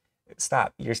Copilot,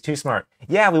 stop, you're too smart.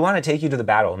 Yeah, we want to take you to the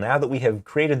battle. Now that we have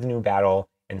created the new battle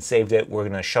and saved it, we're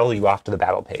going to shuttle you off to the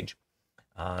battle page.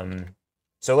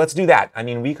 So let's do that.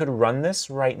 We could run this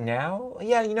right now.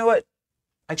 Yeah, you know what?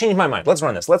 I changed my mind. Let's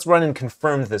run this. Let's run and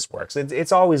confirm that this works.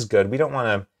 It's always good. We don't want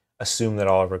to assume that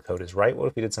all of our code is right. What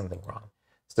if we did something wrong?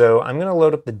 So I'm going to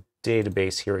load up the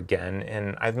database here again.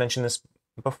 And I've mentioned this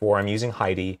before. I'm using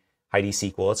Heidi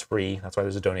SQL. It's free. That's why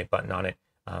there's a donate button on it.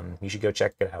 You should go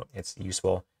check it out. It's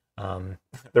useful.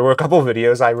 There were a couple of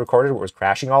videos I recorded where it was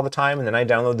crashing all the time. And then I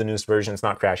downloaded the newest version. It's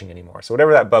not crashing anymore. So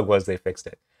whatever that bug was, they fixed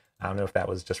it. I don't know if that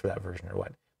was just for that version or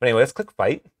what. But anyway, let's click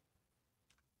fight.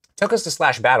 Took us to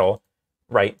 /battle.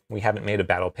 Right, we haven't made a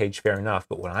battle page, fair enough.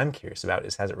 But what I'm curious about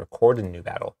is, has it recorded a new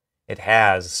battle? It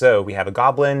has. So we have a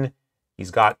goblin.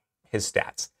 He's got his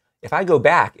stats. If I go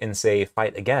back and say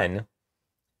fight again,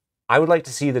 I would like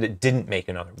to see that it didn't make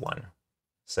another one.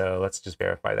 So let's just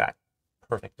verify that.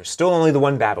 Perfect. There's still only the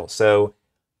one battle. So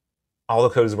all the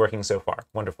code is working so far.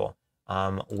 Wonderful.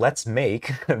 Let's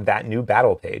make that new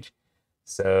battle page.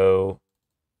 So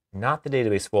not the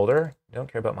database folder. Don't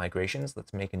care about migrations.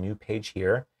 Let's make a new page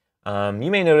here. You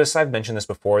may notice, I've mentioned this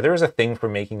before, there is a thing for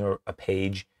making a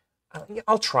page.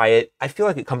 I'll try it. I feel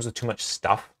like it comes with too much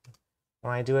stuff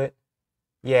when I do it.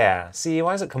 Yeah, see,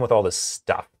 why does it come with all this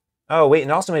stuff? Oh, wait,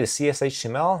 and it also made a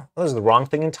CSHTML? Oh, this is the wrong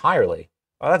thing entirely.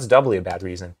 Oh, that's doubly a bad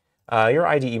reason. Your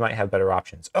IDE might have better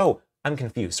options. Oh, I'm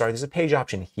confused. Sorry, there's a page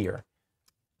option here.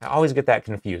 I always get that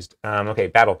confused. Okay,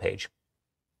 battle page.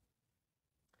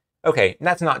 Okay,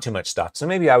 that's not too much stuff. So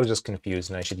maybe I was just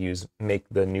confused and I should make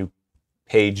the new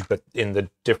page, but in the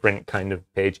different kind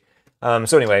of page.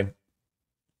 So anyway,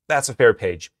 that's a fair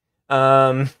page.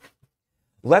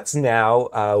 Let's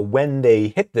now, when they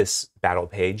hit this battle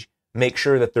page, make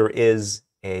sure that there is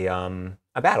a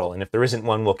battle. And if there isn't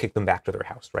one, we'll kick them back to their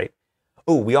house, right?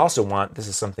 Oh, we also want, this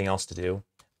is something else to do.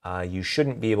 You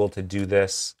shouldn't be able to do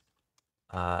this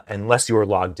unless you are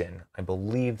logged in. I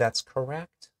believe that's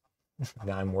correct.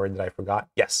 Now I'm worried that I forgot.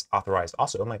 Yes, authorized.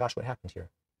 Also, oh my gosh, what happened here?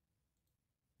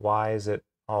 Why is it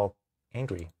all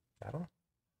angry? Battle?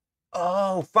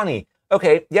 Oh, funny.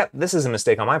 Okay, yep, this is a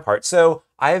mistake on my part. So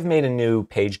I have made a new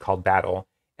page called battle,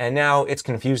 and now it's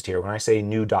confused here. When I say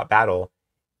new.battle,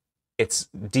 it's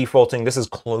defaulting. This is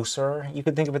closer. You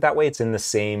could think of it that way. It's in the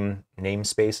same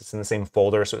namespace. It's in the same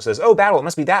folder. So it says, oh, battle, it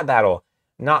must be that battle,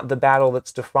 not the battle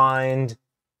that's defined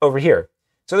over here.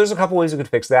 So there's a couple ways we could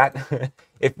fix that.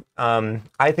 If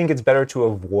I think it's better to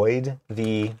avoid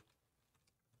the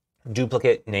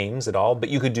duplicate names at all, but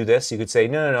you could do this. You could say,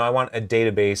 no, I want a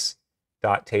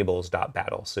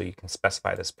database.tables.battle. So you can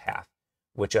specify this path,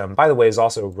 which, by the way, is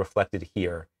also reflected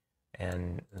here.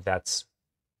 And that's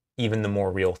even the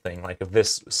more real thing. Like if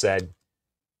this said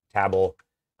table,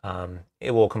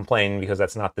 it will complain because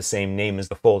that's not the same name as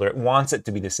the folder. It wants it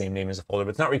to be the same name as the folder, but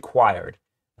it's not required.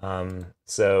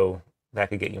 So that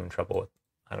could get you in trouble with,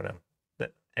 I don't know.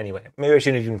 But anyway, maybe I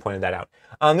shouldn't have even pointed that out.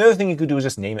 The other thing you could do is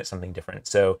just name it something different.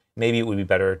 So maybe it would be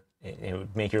better, it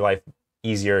would make your life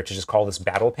easier to just call this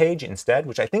battle page instead,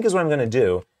 which I think is what I'm going to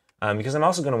do, because I'm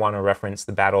also going to want to reference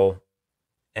the battle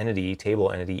entity, table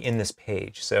entity in this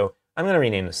page. So I'm going to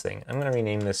rename this thing. I'm going to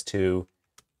rename this to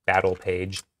battle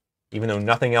page, even though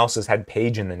nothing else has had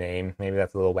page in the name. Maybe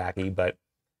that's a little wacky, but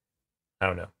I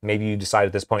don't know. Maybe you decide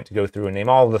at this point to go through and name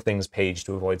all of the things page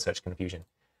to avoid such confusion.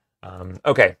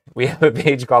 Okay, we have a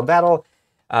page called battle.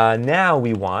 Now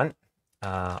we want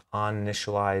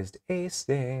oninitialized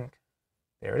async.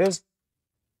 There it is.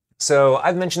 So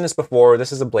I've mentioned this before.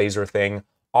 This is a Blazor thing.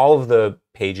 All of the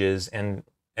pages and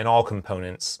all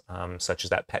components, such as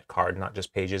that pet card, not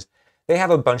just pages, they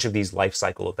have a bunch of these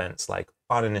lifecycle events like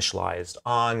oninitialized,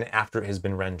 on after it has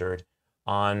been rendered,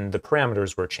 on the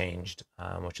parameters were changed,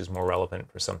 which is more relevant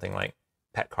for something like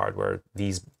pet card where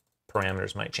these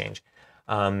parameters might change.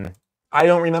 I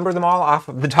don't remember them all off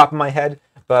the top of my head,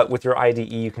 but with your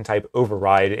IDE you can type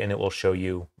override and it will show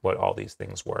you what all these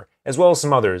things were, as well as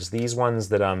some others. These ones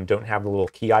that don't have the little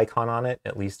key icon on it,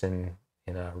 at least in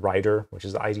a writer, which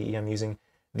is the IDE I'm using,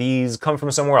 these come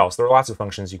from somewhere else. There are lots of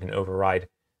functions you can override.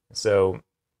 So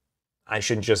I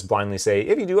shouldn't just blindly say,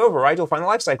 if you do override, you'll find the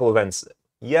lifecycle events.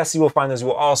 Yes, you will find those. You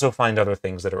will also find other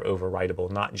things that are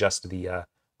overridable, not just the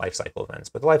lifecycle events.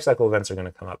 But the lifecycle events are going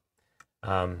to come up.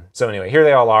 So anyway, here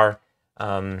they all are.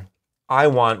 I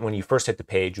want, when you first hit the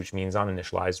page, which means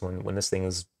oninitialized, when this thing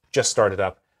is just started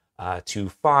up, to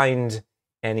find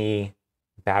any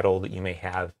battle that you may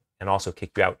have and also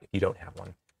kick you out if you don't have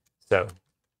one. So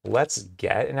let's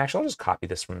get, and actually I'll just copy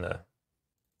this from the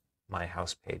my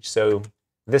house page. So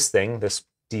this thing, this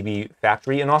DB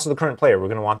factory, and also the current player, we're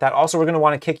going to want that. Also, we're going to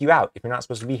want to kick you out if you're not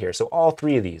supposed to be here. So all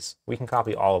three of these, we can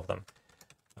copy all of them.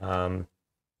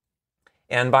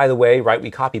 And by the way, right,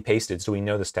 we copy pasted, so we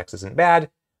know this text isn't bad.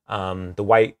 The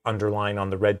white underline on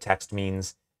the red text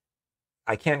means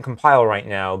I can't compile right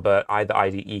now, but the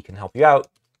IDE can help you out.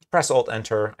 Press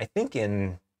Alt-Enter. I think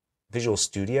in Visual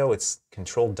Studio, it's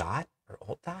Control Dot or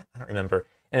Alt Dot. I don't remember.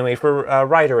 Anyway, for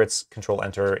writer, it's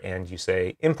Control-Enter, and you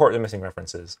say import the missing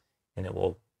references, and it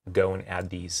will go and add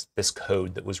this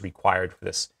code that was required for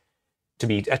this to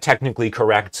be technically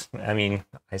correct. I mean,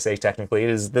 I say technically,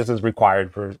 this is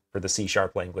required for the C#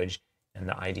 language, and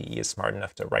the IDE is smart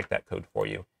enough to write that code for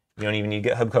you. You don't even need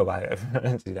GitHub Copilot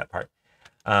to do that part.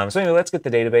 So anyway, let's get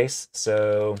the database.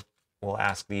 So we'll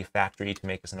ask the factory to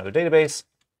make us another database.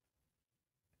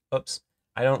 Oops.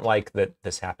 I don't like that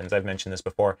this happens. I've mentioned this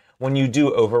before. When you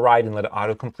do override and let it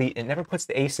autocomplete, it never puts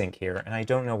the async here, and I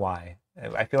don't know why.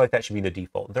 I feel like that should be the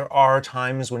default. There are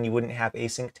times when you wouldn't have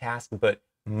async task, but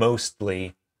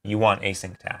mostly you want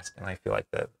async task, and I feel like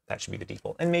that should be the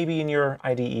default. And maybe in your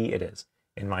IDE it is.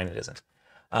 In mine it isn't.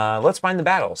 Let's find the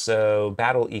battle. So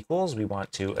battle equals, we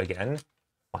want to, again,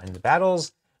 find the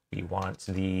battles. We want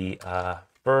the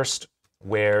first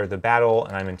where the battle,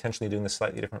 and I'm intentionally doing this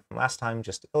slightly different from last time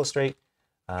just to illustrate,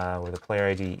 where the player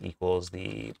ID equals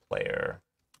the player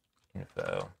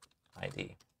info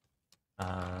ID.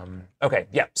 Okay,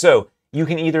 yeah, so you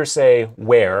can either say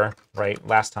where, right?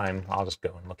 Last time, I'll just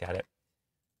go and look at it.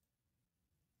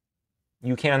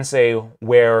 You can say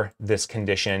where this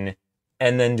condition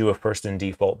and then do a first and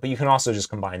default, but you can also just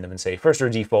combine them and say first or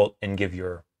default and give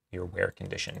your where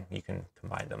condition. You can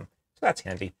combine them, so that's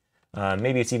handy.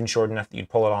 Maybe it's even short enough that you'd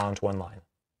pull it all into one line.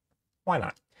 Why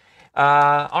not?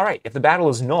 All right, if the battle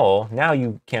is null, now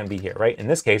you can't be here, right? In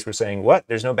this case, we're saying, what?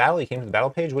 There's no battle? You came to the battle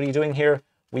page? What are you doing here?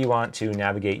 We want to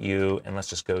navigate you, and let's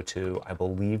just go to, I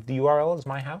believe the URL is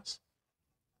my house.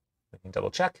 We can double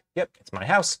check. Yep, it's my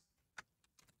house.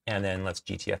 And then let's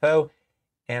GTFO.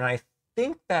 And I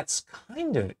think that's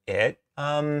kind of it.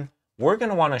 We're going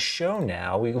to want to show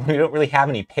now, we don't really have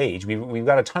any page. We've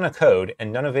got a ton of code,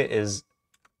 and none of it is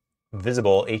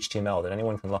visible HTML that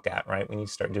anyone can look at, right? We need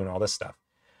to start doing all this stuff.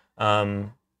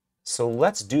 So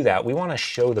let's do that. We want to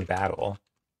show the battle.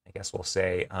 I guess we'll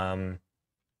say,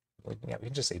 yeah, we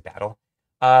can just say battle.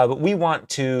 But we want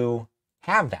to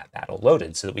have that battle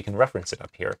loaded so that we can reference it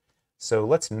up here. So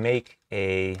let's make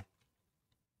a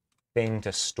thing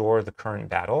to store the current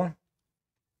battle.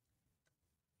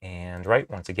 And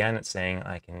once again, it's saying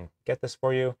I can get this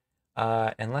for you.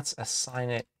 And let's assign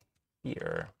it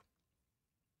here.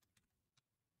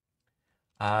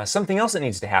 Something else that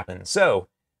needs to happen. So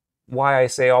why I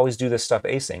say always do this stuff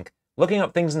async. Looking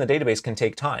up things in the database can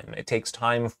take time. It takes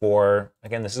time for,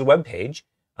 again, this is a web page.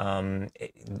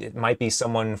 It might be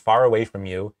someone far away from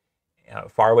you,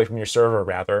 far away from your server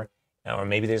rather, or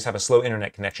maybe they just have a slow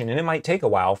internet connection, and it might take a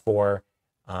while for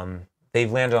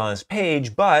they've landed on this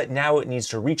page, but now it needs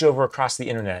to reach over across the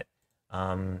internet,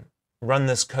 run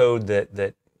this code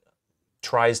that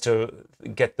tries to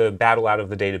get the battle out of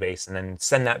the database and then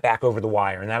send that back over the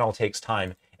wire, and that all takes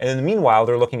time. And in the meanwhile,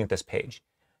 they're looking at this page.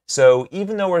 So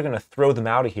even though we're going to throw them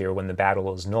out of here when the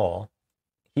battle is null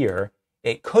here,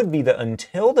 it could be that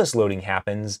until this loading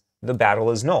happens, the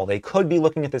battle is null. They could be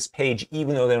looking at this page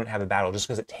even though they don't have a battle, just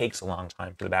because it takes a long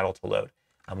time for the battle to load,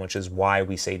 which is why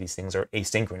we say these things are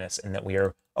asynchronous and that we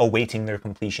are awaiting their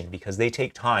completion, because they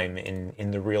take time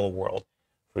in the real world.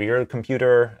 For your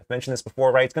computer, I've mentioned this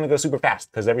before, right? It's going to go super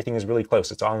fast because everything is really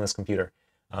close. It's all in this computer.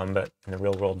 But in the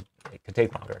real world, it could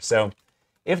take longer. So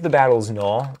if the battle is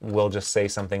null, we'll just say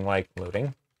something like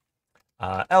loading.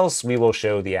 Else, we will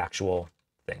show the actual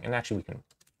thing. And actually, we can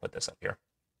put this up here.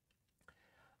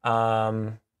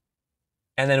 And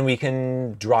then we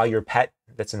can draw your pet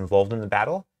that's involved in the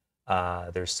battle.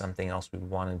 There's something else we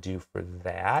want to do for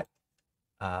that.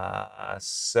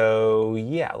 So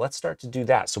yeah, let's start to do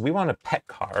that. So we want a pet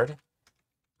card.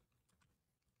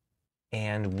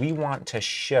 And we want to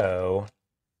show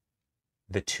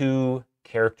the two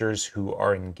characters who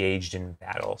are engaged in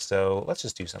battle. So let's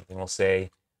just do something. We'll say,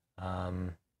 I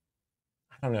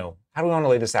don't know, how do we want to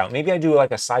lay this out? Maybe I do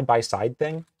like a side-by-side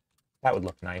thing. That would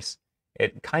look nice.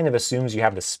 It kind of assumes you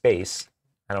have the space.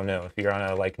 I don't know, if you're on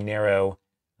a like narrow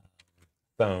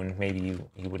phone, maybe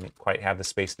you wouldn't quite have the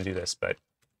space to do this, but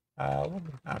I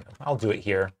don't know. I'll do it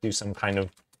here, do some kind of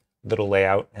little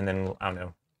layout, and then, I don't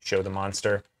know, show the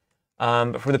monster.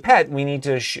 But for the pet, we need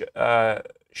to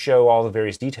show all the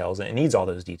various details, and it needs all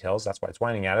those details. That's why it's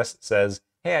whining at us. It says,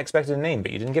 hey, I expected a name,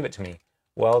 but you didn't give it to me.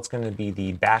 Well, it's going to be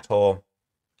the battle,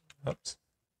 oops,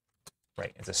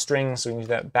 right, it's a string, so we need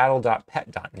that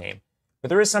battle.pet.name. But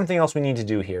there is something else we need to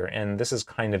do here, and this is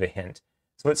kind of a hint.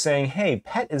 So it's saying, hey,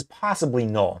 pet is possibly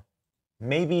null.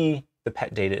 Maybe the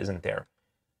pet data isn't there.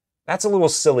 That's a little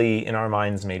silly in our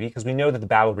minds, maybe, because we know that the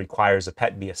battle requires a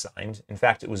pet be assigned. In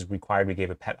fact, it was required we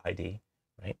gave a pet ID,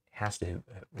 right?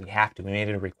 We made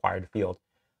it a required field.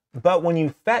 But when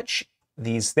you fetch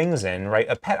these things in, right,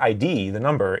 a pet ID, the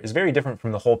number, is very different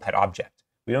from the whole pet object.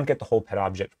 We don't get the whole pet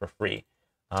object for free.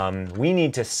 We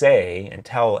need to say and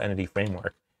tell Entity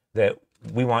Framework that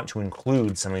we want to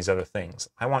include some of these other things.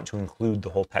 I want to include the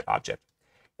whole pet object.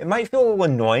 It might feel a little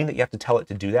annoying that you have to tell it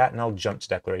to do that, and I'll jump to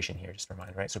declaration here just to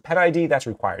remind, right? So pet ID, that's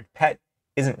required. Pet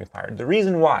isn't required. The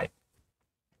reason why,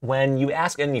 when you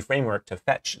ask Entity Framework to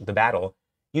fetch the battle,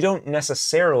 you don't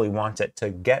necessarily want it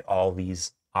to get all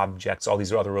these objects, all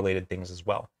these other related things as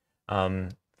well.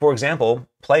 For example,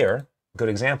 player, good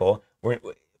example,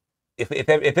 if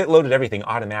it loaded everything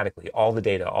automatically, all the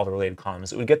data, all the related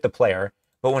columns, it would get the player,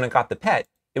 but when it got the pet,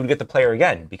 it would get the player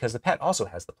again, because the pet also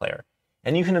has the player.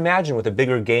 And you can imagine with a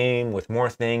bigger game, with more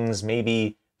things,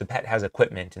 maybe the pet has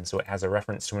equipment, and so it has a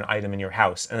reference to an item in your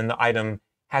house, and then the item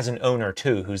has an owner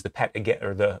too, who's the pet again,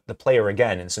 or the player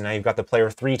again, and so now you've got the player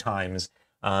 3 times,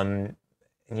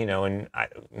 you know, and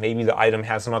maybe the item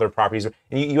has some other properties, and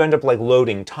you end up like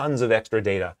loading tons of extra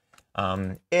data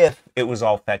if it was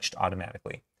all fetched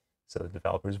automatically. So the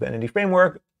developers of Entity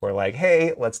Framework were like,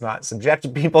 hey, let's not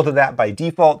subject people to that by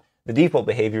default. The default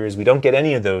behavior is we don't get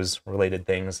any of those related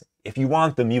things. If you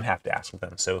want them, you have to ask for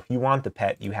them. So if you want the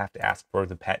pet, you have to ask for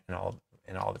the pet and all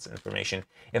of its information.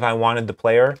 If I wanted the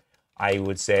player, I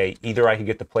would say either I could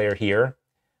get the player here,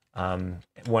 and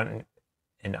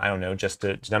I don't know, just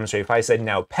to demonstrate, if I said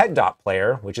now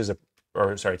pet.player, which is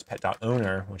it's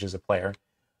pet.owner, which is a player,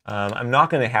 I'm not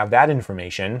going to have that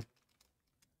information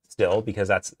still, because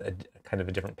that's kind of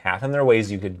a different path. And there are ways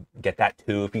you could get that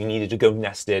too if you needed to go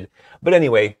nested. But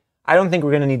anyway, I don't think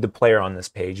we're going to need the player on this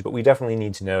page, but we definitely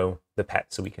need to know the pet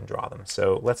so we can draw them.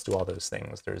 So let's do all those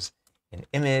things. There's an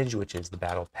image, which is the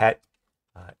battle pet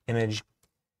image.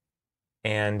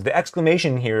 And the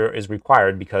exclamation here is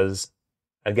required because,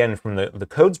 again, from the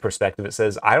code's perspective, it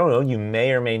says, I don't know, you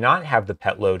may or may not have the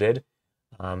pet loaded.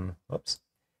 Whoops.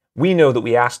 We know that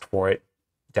we asked for it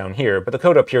down here, but the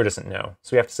code up here doesn't know.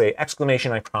 So we have to say,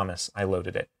 exclamation, I promise, I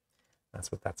loaded it.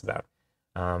 That's what that's about.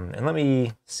 And let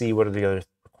me see what are the other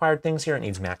required things here. It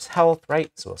needs max health,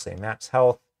 right? So we'll say max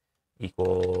health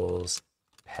equals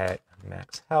pet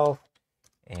max health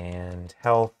and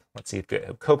health. Let's see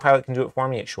if Copilot can do it for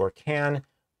me. It sure can.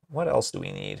 What else do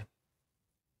we need?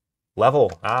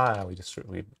 Level. We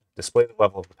display the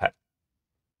level of the pet.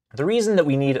 The reason that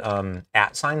we need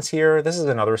 @ signs here, this is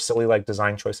another silly like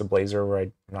design choice of Blazor where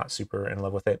I'm not super in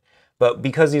love with it, but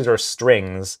because these are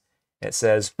strings, it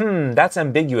says, that's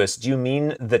ambiguous. Do you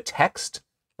mean the text?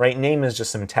 Right? Name is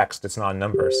just some text. It's not a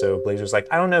number. So Blazor's like,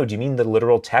 I don't know. Do you mean the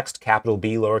literal text, capital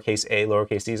B, lowercase a,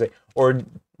 lowercase d? Or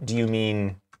do you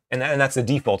mean, and that's the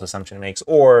default assumption it makes,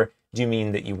 or do you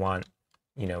mean that you want,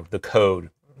 the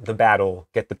code, the battle,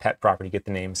 get the pet property, get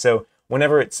the name? So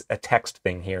whenever it's a text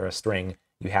thing here, a string,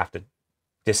 you have to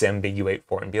disambiguate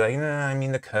for it and be like, I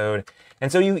mean the code.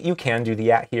 And so you can do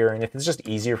the @ here. And if it's just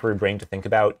easier for your brain to think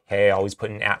about, hey, always put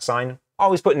an @ sign,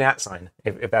 always put an @ sign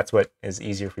if that's what is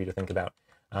easier for you to think about.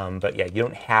 But yeah, you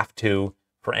don't have to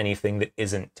for anything that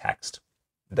isn't text.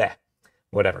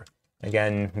 Whatever.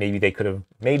 Again, maybe they could have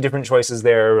made different choices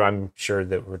there. I'm sure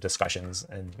there were discussions,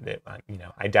 and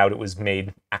I doubt it was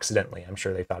made accidentally. I'm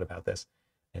sure they thought about this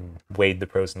and weighed the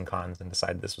pros and cons and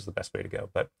decided this was the best way to go.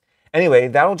 But anyway,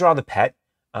 that'll draw the pet.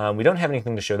 We don't have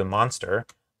anything to show the monster.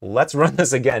 Let's run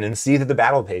this again and see that the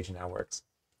battle page now works.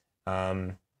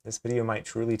 This video might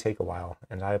truly take a while,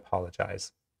 and I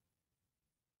apologize.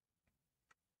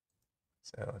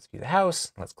 So let's view the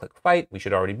house. Let's click fight. We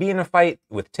should already be in a fight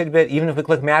with Tidbit. Even if we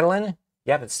click Madeline,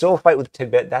 yep, it's still a fight with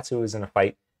Tidbit. That's who is in a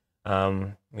fight.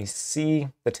 We see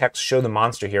the text show the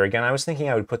monster here. Again, I was thinking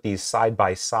I would put these side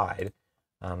by side.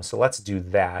 So let's do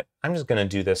that. I'm just going to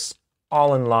do this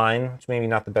all in line, which maybe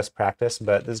not the best practice,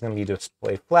 but this is going to be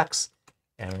display flex.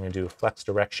 And I'm going to do a flex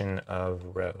direction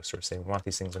of row. So we're saying we want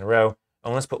these things in a row.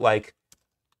 And let's put like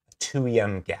a 2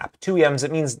 EM gap. 2 EMs,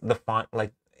 it means the font,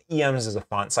 like EMs is a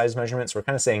font size measurement. So we're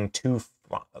kind of saying 2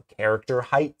 character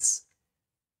heights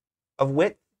of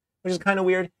width, which is kind of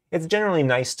weird. It's generally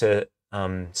nice to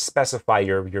specify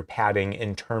your padding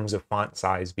in terms of font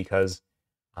size, because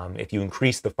if you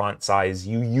increase the font size,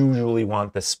 you usually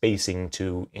want the spacing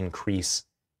to increase,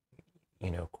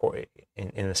 in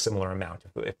a similar amount.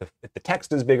 If the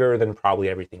text is bigger, then probably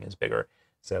everything is bigger.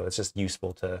 So it's just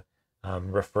useful to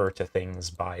refer to things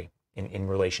in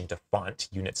relation to font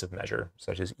units of measure,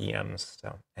 such as EMs.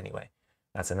 So anyway,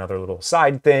 that's another little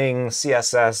side thing.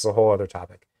 CSS, a whole other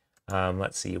topic.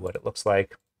 Let's see what it looks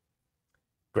like.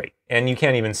 Great. And you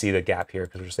can't even see the gap here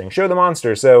because we're saying show the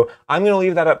monster. So I'm going to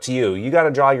leave that up to you. You got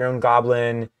to draw your own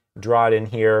goblin, draw it in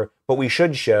here, but we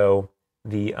should show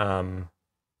the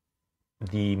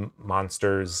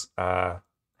monster's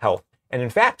health. And in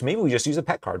fact, maybe we just use a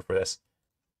pet card for this.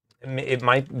 It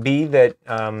might be that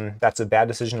that's a bad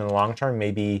decision in the long term.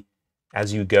 Maybe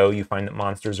as you go, you find that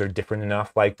monsters are different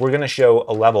enough. Like we're going to show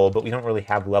a level, but we don't really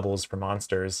have levels for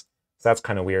monsters. So that's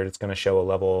kind of weird. It's going to show a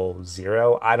level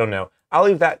 0. I don't know. I'll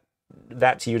leave that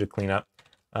to you to clean up.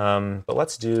 But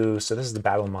let's do, so this is the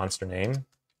battle monster name.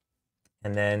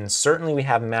 And then certainly we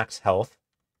have max health.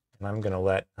 And I'm going to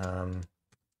let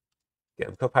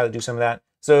Copilot do some of that.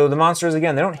 So the monsters,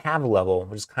 again, they don't have a level,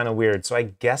 which is kind of weird. So I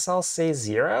guess I'll say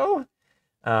 0.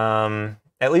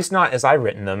 At least not as I've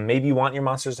written them. Maybe you want your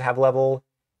monsters to have level,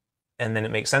 and then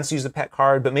it makes sense to use the pet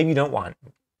card, but maybe you don't want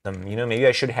them. Maybe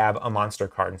I should have a monster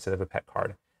card instead of a pet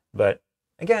card. But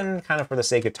again, kind of for the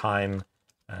sake of time,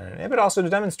 but also to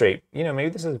demonstrate, maybe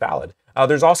this is valid.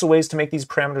 There's also ways to make these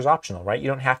parameters optional, right? You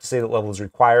don't have to say that level is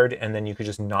required, and then you could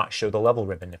just not show the level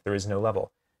ribbon if there is no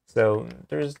level. So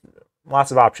there's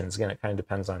lots of options. Again, it kind of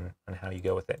depends on how you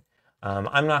go with it.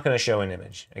 I'm not going to show an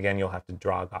image. Again, you'll have to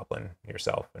draw a goblin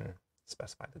yourself and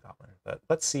specify the goblin. But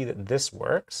let's see that this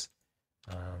works.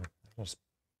 I don't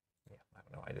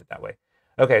know, I did it that way.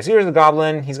 Okay, so here's the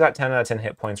goblin. He's got 10 out of 10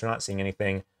 hit points. We're not seeing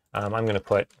anything. I'm going to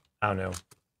put, I don't know,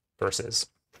 versus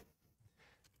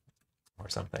or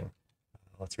something.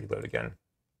 Let's reload again.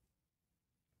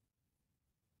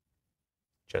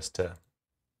 Just to,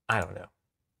 I don't know.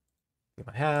 Do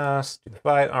my house, do the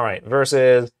fight. All right,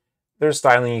 versus. There's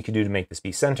styling you could do to make this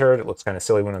be centered. It looks kind of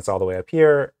silly when it's all the way up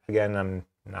here. Again, I'm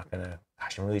not going to,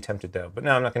 gosh, I'm really tempted though. But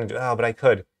no, I'm not going to do it. Oh, but I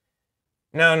could.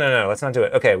 No, let's not do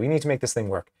it. Okay, we need to make this thing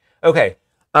work. Okay,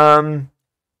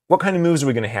 what kind of moves are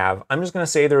we going to have? I'm just going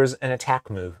to say there's an attack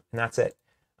move, and that's it.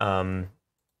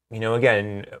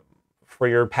 Again, for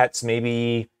your pets,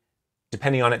 maybe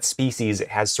depending on its species, it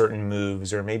has certain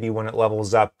moves, or maybe when it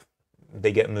levels up,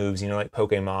 they get moves, like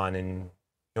Pokemon, and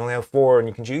you only have 4, and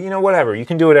you can choose, whatever. You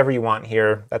can do whatever you want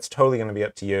here. That's totally going to be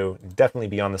up to you. Definitely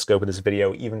beyond the scope of this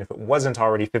video, even if it wasn't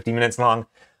already 50 minutes long.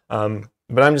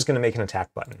 But I'm just going to make an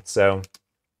attack button. So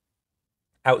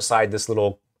outside this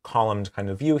little columned kind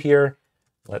of view here.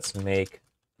 Let's make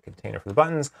a container for the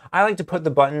buttons. I like to put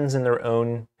the buttons in their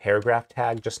own paragraph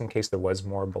tag just in case there was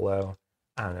more below.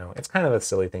 I don't know. It's kind of a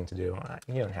silly thing to do.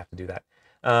 You don't have to do that.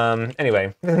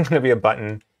 Anyway, this is going to be a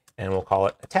button, and we'll call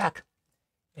it attack.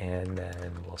 And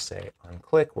then we'll say on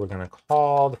click, we're going to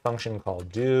call the function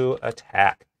called do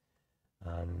attack.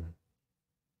 Yeah,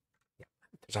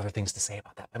 there's other things to say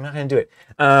about that. I'm not going to do it.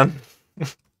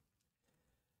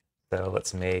 So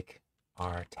let's make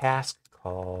our task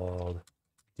called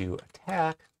do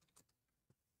attack.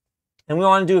 And we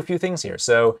want to do a few things here.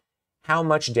 So how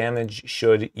much damage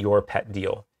should your pet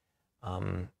deal?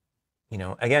 You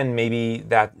know, again, maybe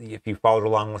that if you followed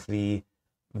along with the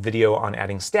video on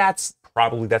adding stats,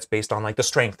 probably that's based on like the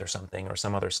strength or something or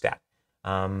some other stat.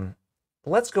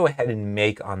 Let's go ahead and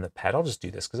make on the pet. I'll just do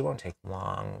this because it won't take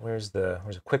long. Where's a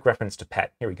quick reference to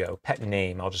pet? Here we go. Pet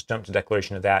name. I'll just jump to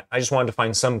declaration of that. I just wanted to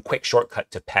find some quick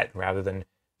shortcut to pet rather than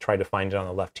try to find it on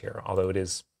the left here, although it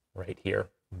is right here,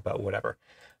 but whatever.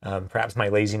 Perhaps my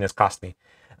laziness cost me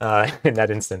in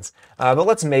that instance. But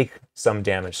let's make some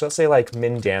damage. So let's say like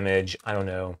min damage, I don't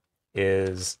know,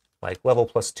 is like level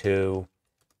 +2.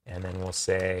 And then we'll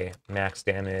say max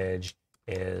damage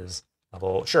is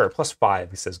level, sure, +5,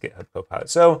 he says GitHub Copilot.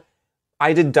 So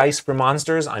I did dice for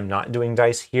monsters. I'm not doing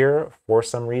dice here for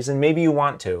some reason. Maybe you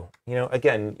want to. You know,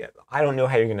 again, I don't know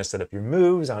how you're going to set up your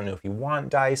moves. I don't know if you want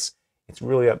dice. It's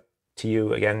really up to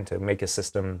you, again, to make a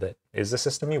system that is the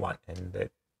system you want and that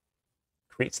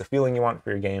creates the feeling you want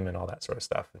for your game and all that sort of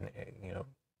stuff. And, you know,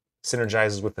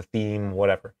 synergizes with the theme,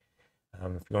 whatever.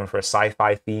 If you're going for a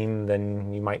sci-fi theme,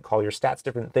 then you might call your stats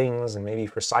different things. And maybe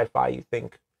for sci-fi, you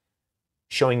think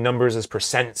showing numbers as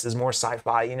percents is more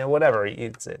sci-fi, you know, whatever.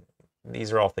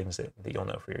 These are all things that you'll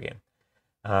know for your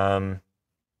game.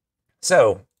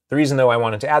 So the reason, though, I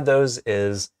wanted to add those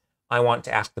is I want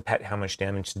to ask the pet how much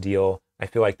damage to deal. I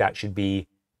feel like that should be,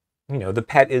 you know, the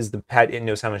pet is the pet. It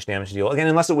knows how much damage to deal. Again,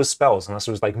 unless it was spells, unless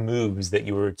it was like moves that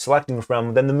you were selecting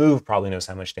from, then the move probably knows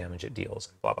how much damage it deals,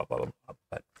 and blah, blah, blah, blah, blah.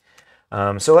 But,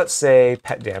 so let's say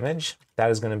pet damage.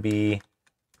 That is going to be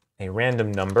a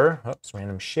random number. Oops,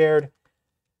 random shared.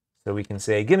 So we can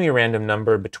say, give me a random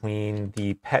number between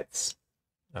the pets,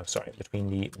 between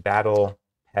the battle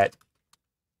pet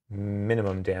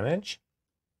minimum damage.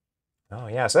 Oh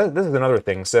yeah, so this is another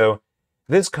thing. So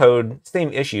this code,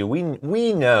 same issue.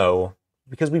 We know,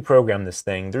 because we programmed this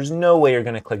thing, there's no way you're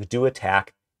going to click do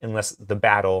attack unless the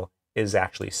battle is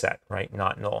actually set, right?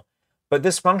 Not null. But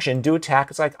this function, do attack,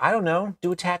 it's like, I don't know,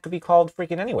 do attack could be called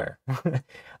freaking anywhere.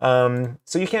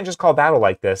 So you can't just call battle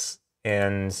like this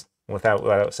and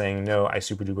without saying, no, I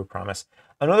super duper promise.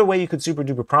 Another way you could super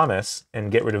duper promise and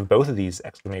get rid of both of these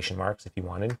exclamation marks if you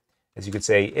wanted is you could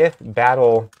say if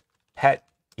battle pet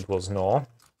equals null.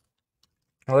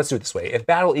 Well, let's do it this way. If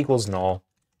battle equals null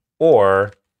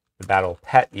or the battle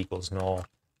pet equals null,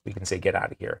 we can say get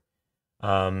out of here.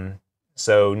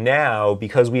 So now,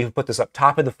 because we've put this up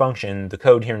top of the function, the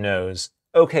code here knows,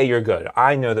 okay, you're good.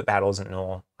 I know that battle isn't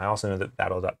null. I also know that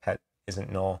battle.pet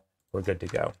isn't null. We're good to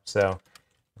go. So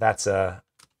that's and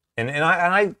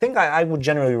I think I would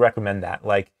generally recommend that.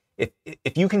 Like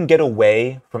if you can get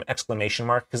away from exclamation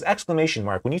mark, because exclamation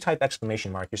mark, when you type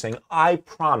exclamation mark, you're saying, I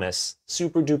promise,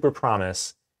 super duper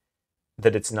promise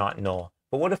that it's not null.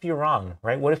 But what if you're wrong,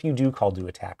 right? What if you do call do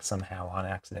attack somehow on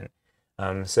accident?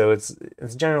 So it's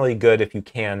generally good if you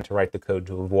can to write the code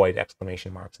to avoid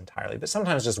exclamation marks entirely. But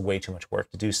sometimes it's just way too much work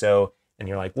to do so. And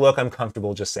you're like, look, I'm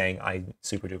comfortable just saying I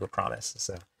super duper promise.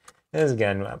 So there's,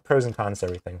 again, pros and cons to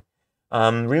everything.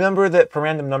 Remember that for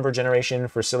random number generation,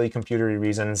 for silly computery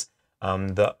reasons,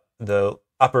 the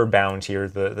upper bound here,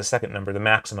 the second number, the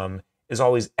maximum, is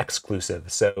always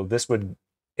exclusive. So this would,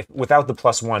 without the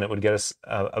 +1, it would get us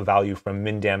a value from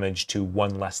min damage to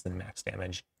 1 less than max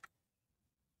damage.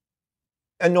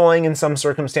 Annoying in some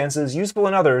circumstances, useful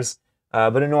in others,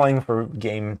 but annoying for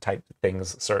game type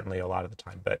things certainly a lot of the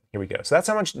time. But here we go. So that's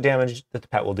how much damage that the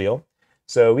pet will deal.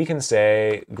 So we can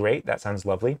say, great, that sounds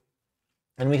lovely.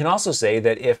 And we can also say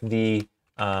that if the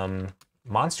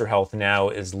monster health now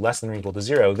is less than or equal to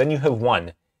 0, then you have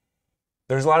won.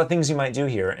 There's a lot of things you might do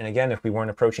here. And again, if we weren't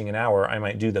approaching an hour, I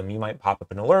might do them. You might pop up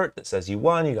an alert that says you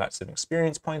won, you got some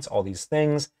experience points, all these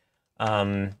things.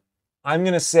 I'm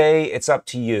going to say it's up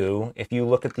to you. If you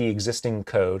look at the existing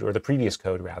code, or the previous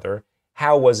code rather,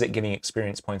 how was it giving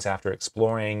experience points after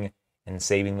exploring and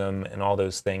saving them and all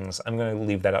those things? I'm going to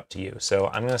leave that up to you. So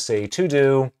I'm going to say to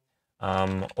do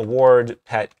award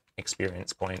pet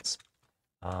experience points,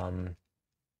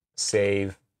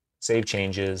 save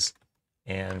changes,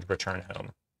 and return home.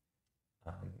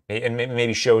 And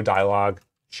maybe show a dialogue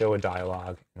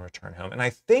and return home. And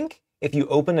I think if you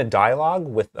open a dialogue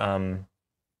with,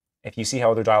 if you see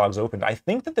how other dialogues opened, I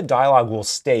think that the dialogue will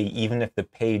stay even if the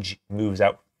page moves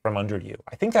out from under you.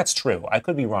 I think that's true. I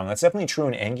could be wrong. That's definitely true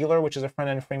in Angular, which is a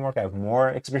front-end framework I have more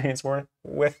experience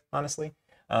with, honestly.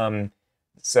 So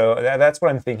that's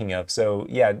what I'm thinking of. So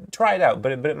yeah, try it out,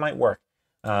 but it might work.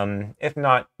 If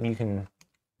not, you can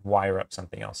wire up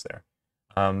something else there.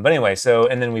 But anyway, so,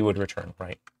 and then we would return,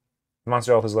 right?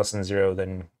 Monster health is less than 0,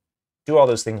 then do all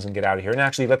those things and get out of here. And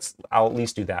actually, I'll at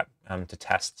least do that to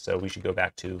test. So we should go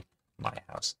back to my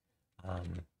house.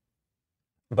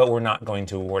 But we're not going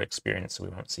to award experience, so we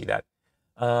won't see that.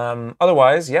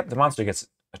 Otherwise, yep, the monster gets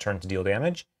a turn to deal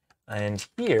damage. And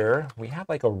here we have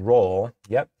like a roll.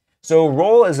 Yep. So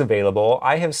roll is available.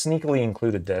 I have sneakily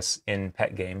included this in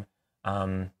PetGame.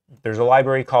 There's a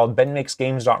library called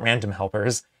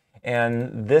benmakesgames.randomhelpers.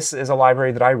 And this is a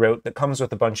library that I wrote that comes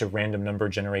with a bunch of random number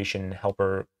generation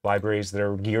helper libraries that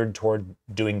are geared toward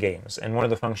doing games. And one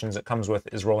of the functions it comes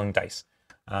with is rolling dice.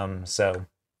 Yeah,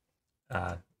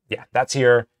 that's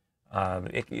here.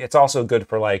 It's also good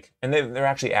for like, and they're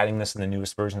actually adding this in the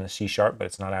newest version of C#, but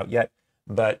it's not out yet.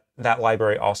 But that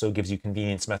library also gives you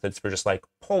convenience methods for just like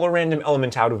pull a random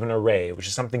element out of an array, which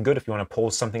is something good if you want to pull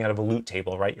something out of a loot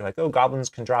table, right? You're like, oh, goblins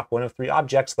can drop 1 of 3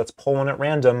 objects. Let's pull one at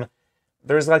random.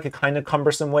 There's like a kind of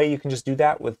cumbersome way you can just do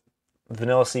that with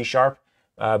vanilla C#,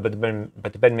 but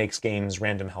the Ben Makes Games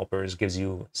random helpers gives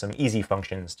you some easy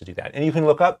functions to do that. And you can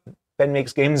look up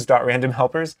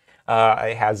benmakesgames.randomhelpers.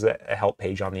 It has a help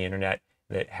page on the internet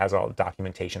that has all the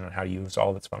documentation on how to use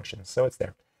all of its functions, so it's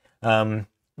there.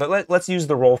 But let's use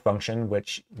the roll function,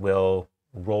 which will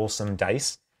roll some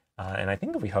dice. And I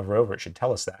think if we hover over, it should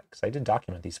tell us that, because I did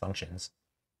document these functions.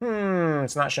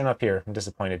 It's not showing up here. I'm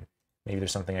disappointed. Maybe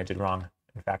there's something I did wrong.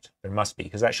 In fact, there must be,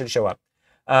 because that should show up.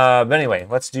 But anyway,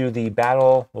 let's do the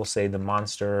battle. We'll say the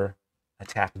monster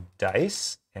attack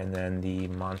dice, and then the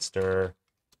monster,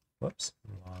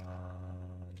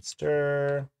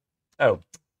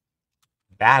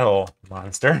 battle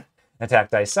monster attack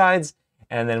dice sides,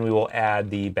 and then we will add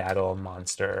the battle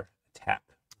monster attack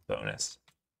bonus.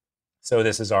 So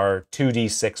this is our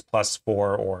 2d6 plus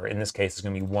 4, or in this case, it's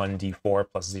going to be 1d4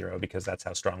 plus 0, because that's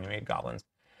how strong we made goblins.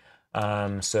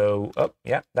 Yeah,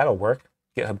 that'll work.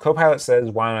 GitHub Copilot says,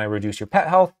 why don't I reduce your pet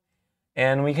health?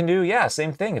 And we can do, yeah,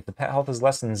 same thing. If the pet health is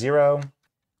less than 0,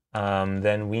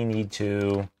 then we need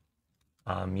to,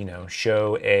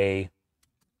 show a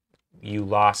you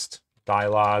lost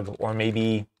dialogue, or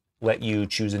maybe let you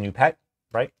choose a new pet,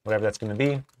 right? Whatever that's going to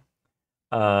be.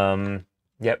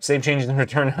 Yep, save changes and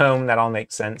return home. That all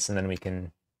makes sense, and then we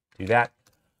can do that.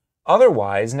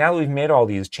 Otherwise, now that we've made all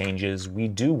these changes, we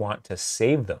do want to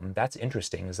save them. That's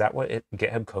interesting. Is that what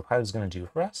GitHub Copilot is going to do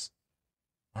for us?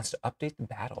 It wants to update the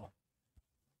battle.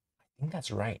 I think that's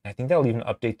right. I think that'll even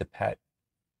update the pet.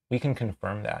 We can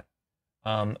confirm that.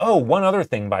 Oh, one other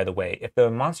thing, by the way. If the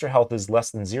monster health is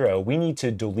less than 0, we need to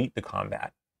delete the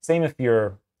combat. Same if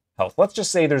your health. Let's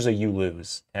just say there's a you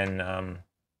lose. And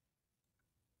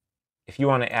if you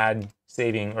want to add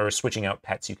saving or switching out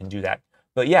pets, you can do that.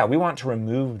 But yeah, we want to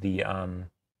remove the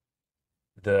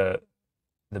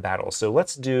battle. So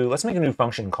let's make a new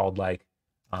function called like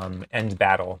end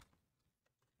battle,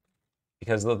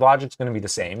 because the logic's going to be the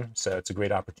same. So it's a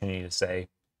great opportunity to say,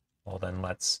 well, then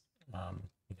let's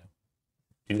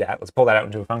do that. Let's pull that out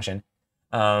into a function,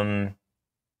 and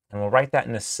we'll write that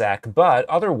in a sec. But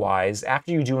otherwise,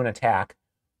 after you do an attack,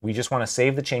 we just want to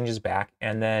save the changes back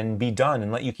and then be done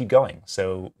and let you keep going.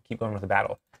 So keep going with the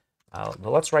battle. But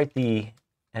let's write the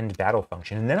end battle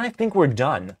function, and then I think we're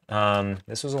done.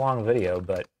 This was a long video,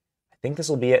 but I think this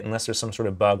will be it, unless there's some sort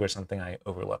of bug or something I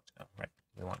overlooked. Oh, right,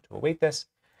 we want to await this.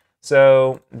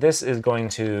 So this is going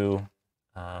to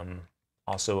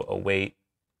also await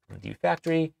from the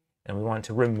factory, and we want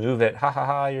to remove it. Ha ha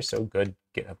ha! You're so good,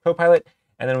 GitHub Copilot.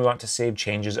 And then we want to save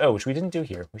changes. Oh, which we didn't do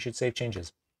here. We should save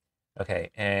changes. Okay,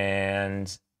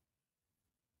 and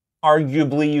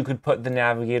arguably you could put the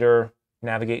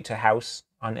navigate to house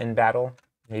on end battle.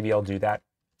 Maybe I'll do that.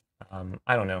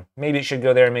 I don't know. Maybe it should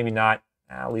go there, maybe not.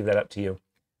 I'll leave that up to you.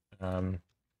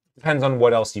 Depends on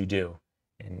what else you do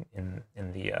in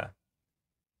the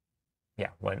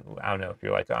when I don't know if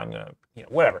you're like, oh, I'm gonna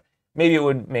whatever. Maybe it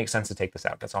would make sense to take this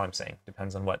out. That's all I'm saying.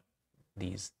 Depends on what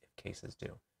these cases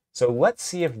do. So let's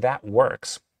see if that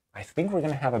works. I think we're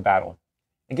gonna have a battle.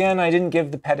 Again, I didn't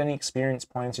give the pet any experience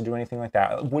points or do anything like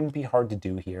that. It wouldn't be hard to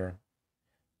do here,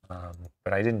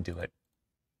 but I didn't do it.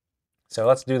 So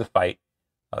let's do the fight.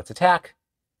 Let's attack.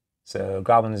 So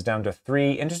Goblin is down to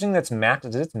 3. Interesting, that's max.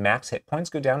 Does its max hit points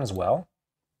go down as well?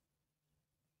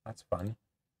 That's fun.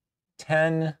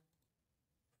 10,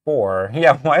 4.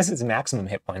 Yeah, why is its maximum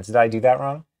hit points? Did I do that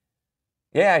wrong?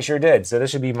 Yeah, I sure did. So this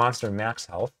should be monster max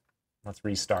health. Let's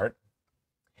restart.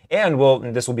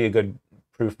 And this will be a good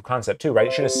proof of concept too, right?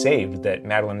 It should have saved that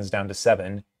Madeline is down to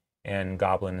 7 and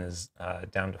Goblin is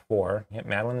down to 4. Yep,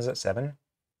 Madeline is at 7.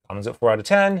 Goblin's at 4 out of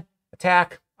 10.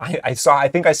 Attack. I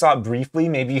think I saw it briefly.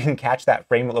 Maybe you can catch that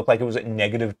frame. It looked like it was at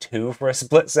 -2 for a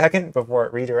split second before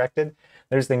it redirected.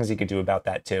 There's things you could do about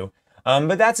that too.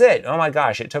 But that's it. Oh my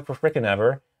gosh, it took for frickin'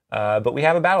 ever. But we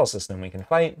have a battle system we can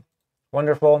fight.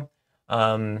 Wonderful.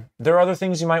 There are other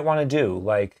things you might want to do,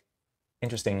 like,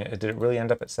 interesting, did it really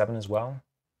end up at 7 as well?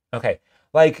 Okay,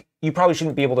 like, you probably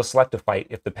shouldn't be able to select a fight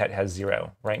if the pet has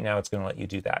 0. Right now, it's going to let you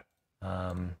do that.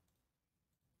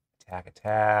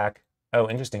 Attack. Oh,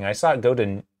 interesting. I saw it go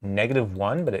to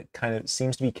 -1, but it kind of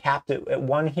seems to be capped at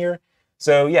 1 here.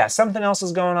 So yeah, something else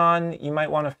is going on. You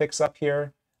might want to fix up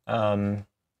here. I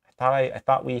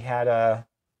thought we had a...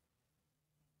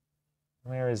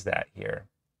 Where is that here?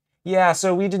 Yeah,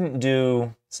 so we didn't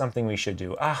do something we should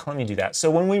do. Let me do that. So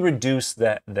when we reduce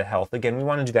the health, again, we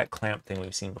want to do that clamp thing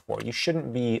we've seen before. You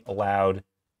shouldn't be allowed...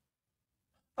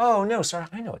 Oh, no, sorry,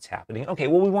 I know what's happening. Okay,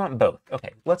 well, we want both.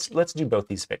 Okay, let's do both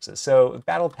these fixes. So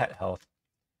battle pet health,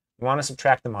 we want to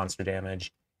subtract the monster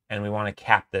damage, and we want to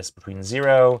cap this between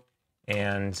 0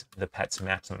 and the pet's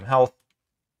maximum health.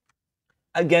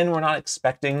 Again, we're not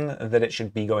expecting that it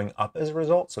should be going up as a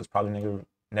result, so it's probably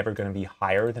never going to be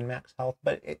higher than max health,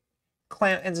 but it's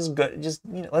just good. Just,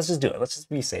 let's just do it. Let's just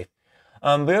be safe. The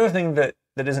other thing that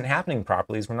isn't happening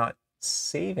properly is we're not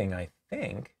saving, I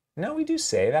think. No, we do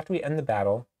save after we end the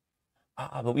battle,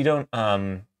 but we don't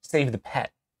save the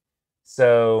pet.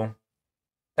 So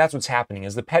that's what's happening,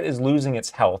 is the pet is losing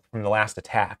its health from the last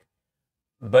attack,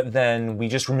 but then we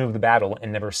just remove the battle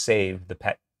and never save the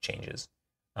pet changes.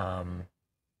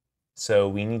 So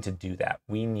we need to do that.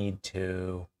 We need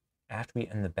to, after we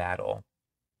end the battle,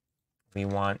 we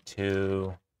want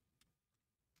to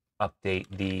update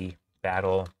the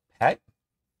battle pet.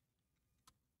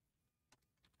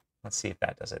 Let's see if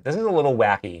that does it. This is a little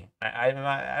wacky.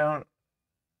 I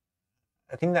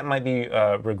think that might be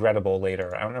regrettable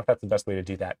later. I don't know if that's the best way to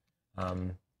do that.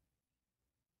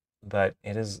 But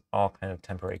it is all kind of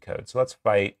temporary code. So let's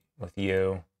fight with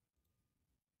you.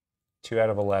 2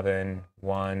 out of 11,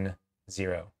 1,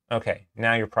 0. Okay,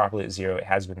 now you're properly at 0. It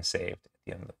has been saved at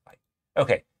the end of the fight.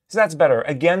 Okay, so that's better.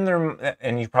 Again,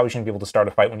 and you probably shouldn't be able to start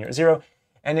a fight when you're at 0.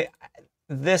 And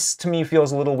this, to me,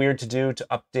 feels a little weird to do, to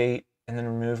update and then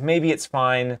remove. Maybe it's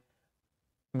fine,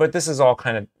 but this is all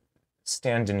kind of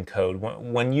stand-in code.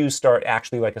 When you start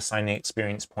actually like assigning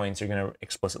experience points, you're going to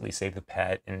explicitly save the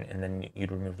pet, and then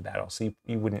you'd remove the battle. So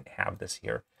you wouldn't have this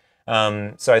here.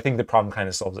 So I think the problem kind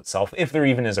of solves itself, if there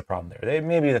even is a problem there.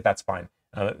 Maybe that's fine.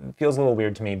 It feels a little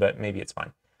weird to me, but maybe it's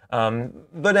fine.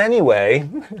 But anyway,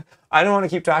 I don't want to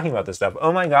keep talking about this stuff.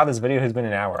 Oh my god, this video has been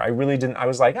an hour. I really didn't... I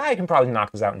was like, I can probably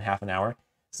knock this out in half an hour.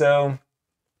 So,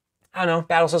 I don't know,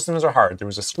 battle systems are hard. There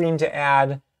was a screen to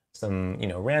add, some,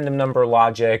 random number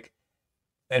logic,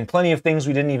 and plenty of things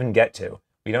we didn't even get to.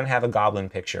 We don't have a goblin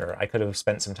picture. I could have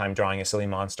spent some time drawing a silly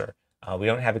monster. We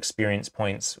don't have experience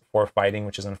points for fighting,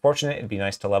 which is unfortunate. It'd be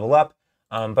nice to level up.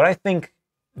 But I think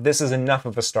this is enough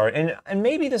of a start. And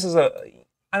maybe this is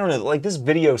I don't know, like this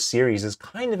video series is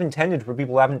kind of intended for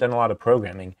people who haven't done a lot of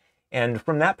programming. And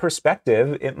from that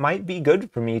perspective, it might be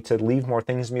good for me to leave more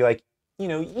things and be like,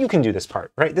 you can do this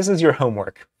part, right? This is your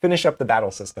homework. Finish up the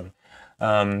battle system.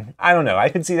 I don't know. I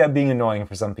could see that being annoying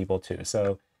for some people too.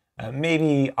 So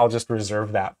maybe I'll just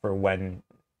reserve that for when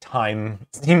time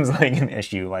seems like an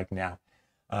issue, like now.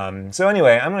 So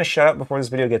anyway, I'm going to shut up before this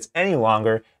video gets any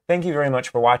longer. Thank you very much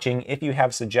for watching. If you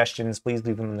have suggestions, please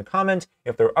leave them in the comment.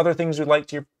 If there are other things you'd like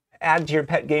to add to your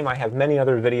pet game, I have many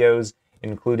other videos,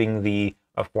 including the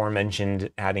aforementioned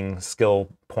adding skill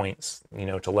points,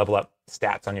 to level up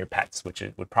stats on your pets, which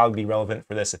would probably be relevant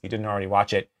for this if you didn't already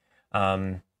watch it.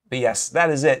 But yes, that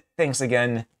is it. Thanks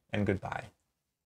again, and goodbye.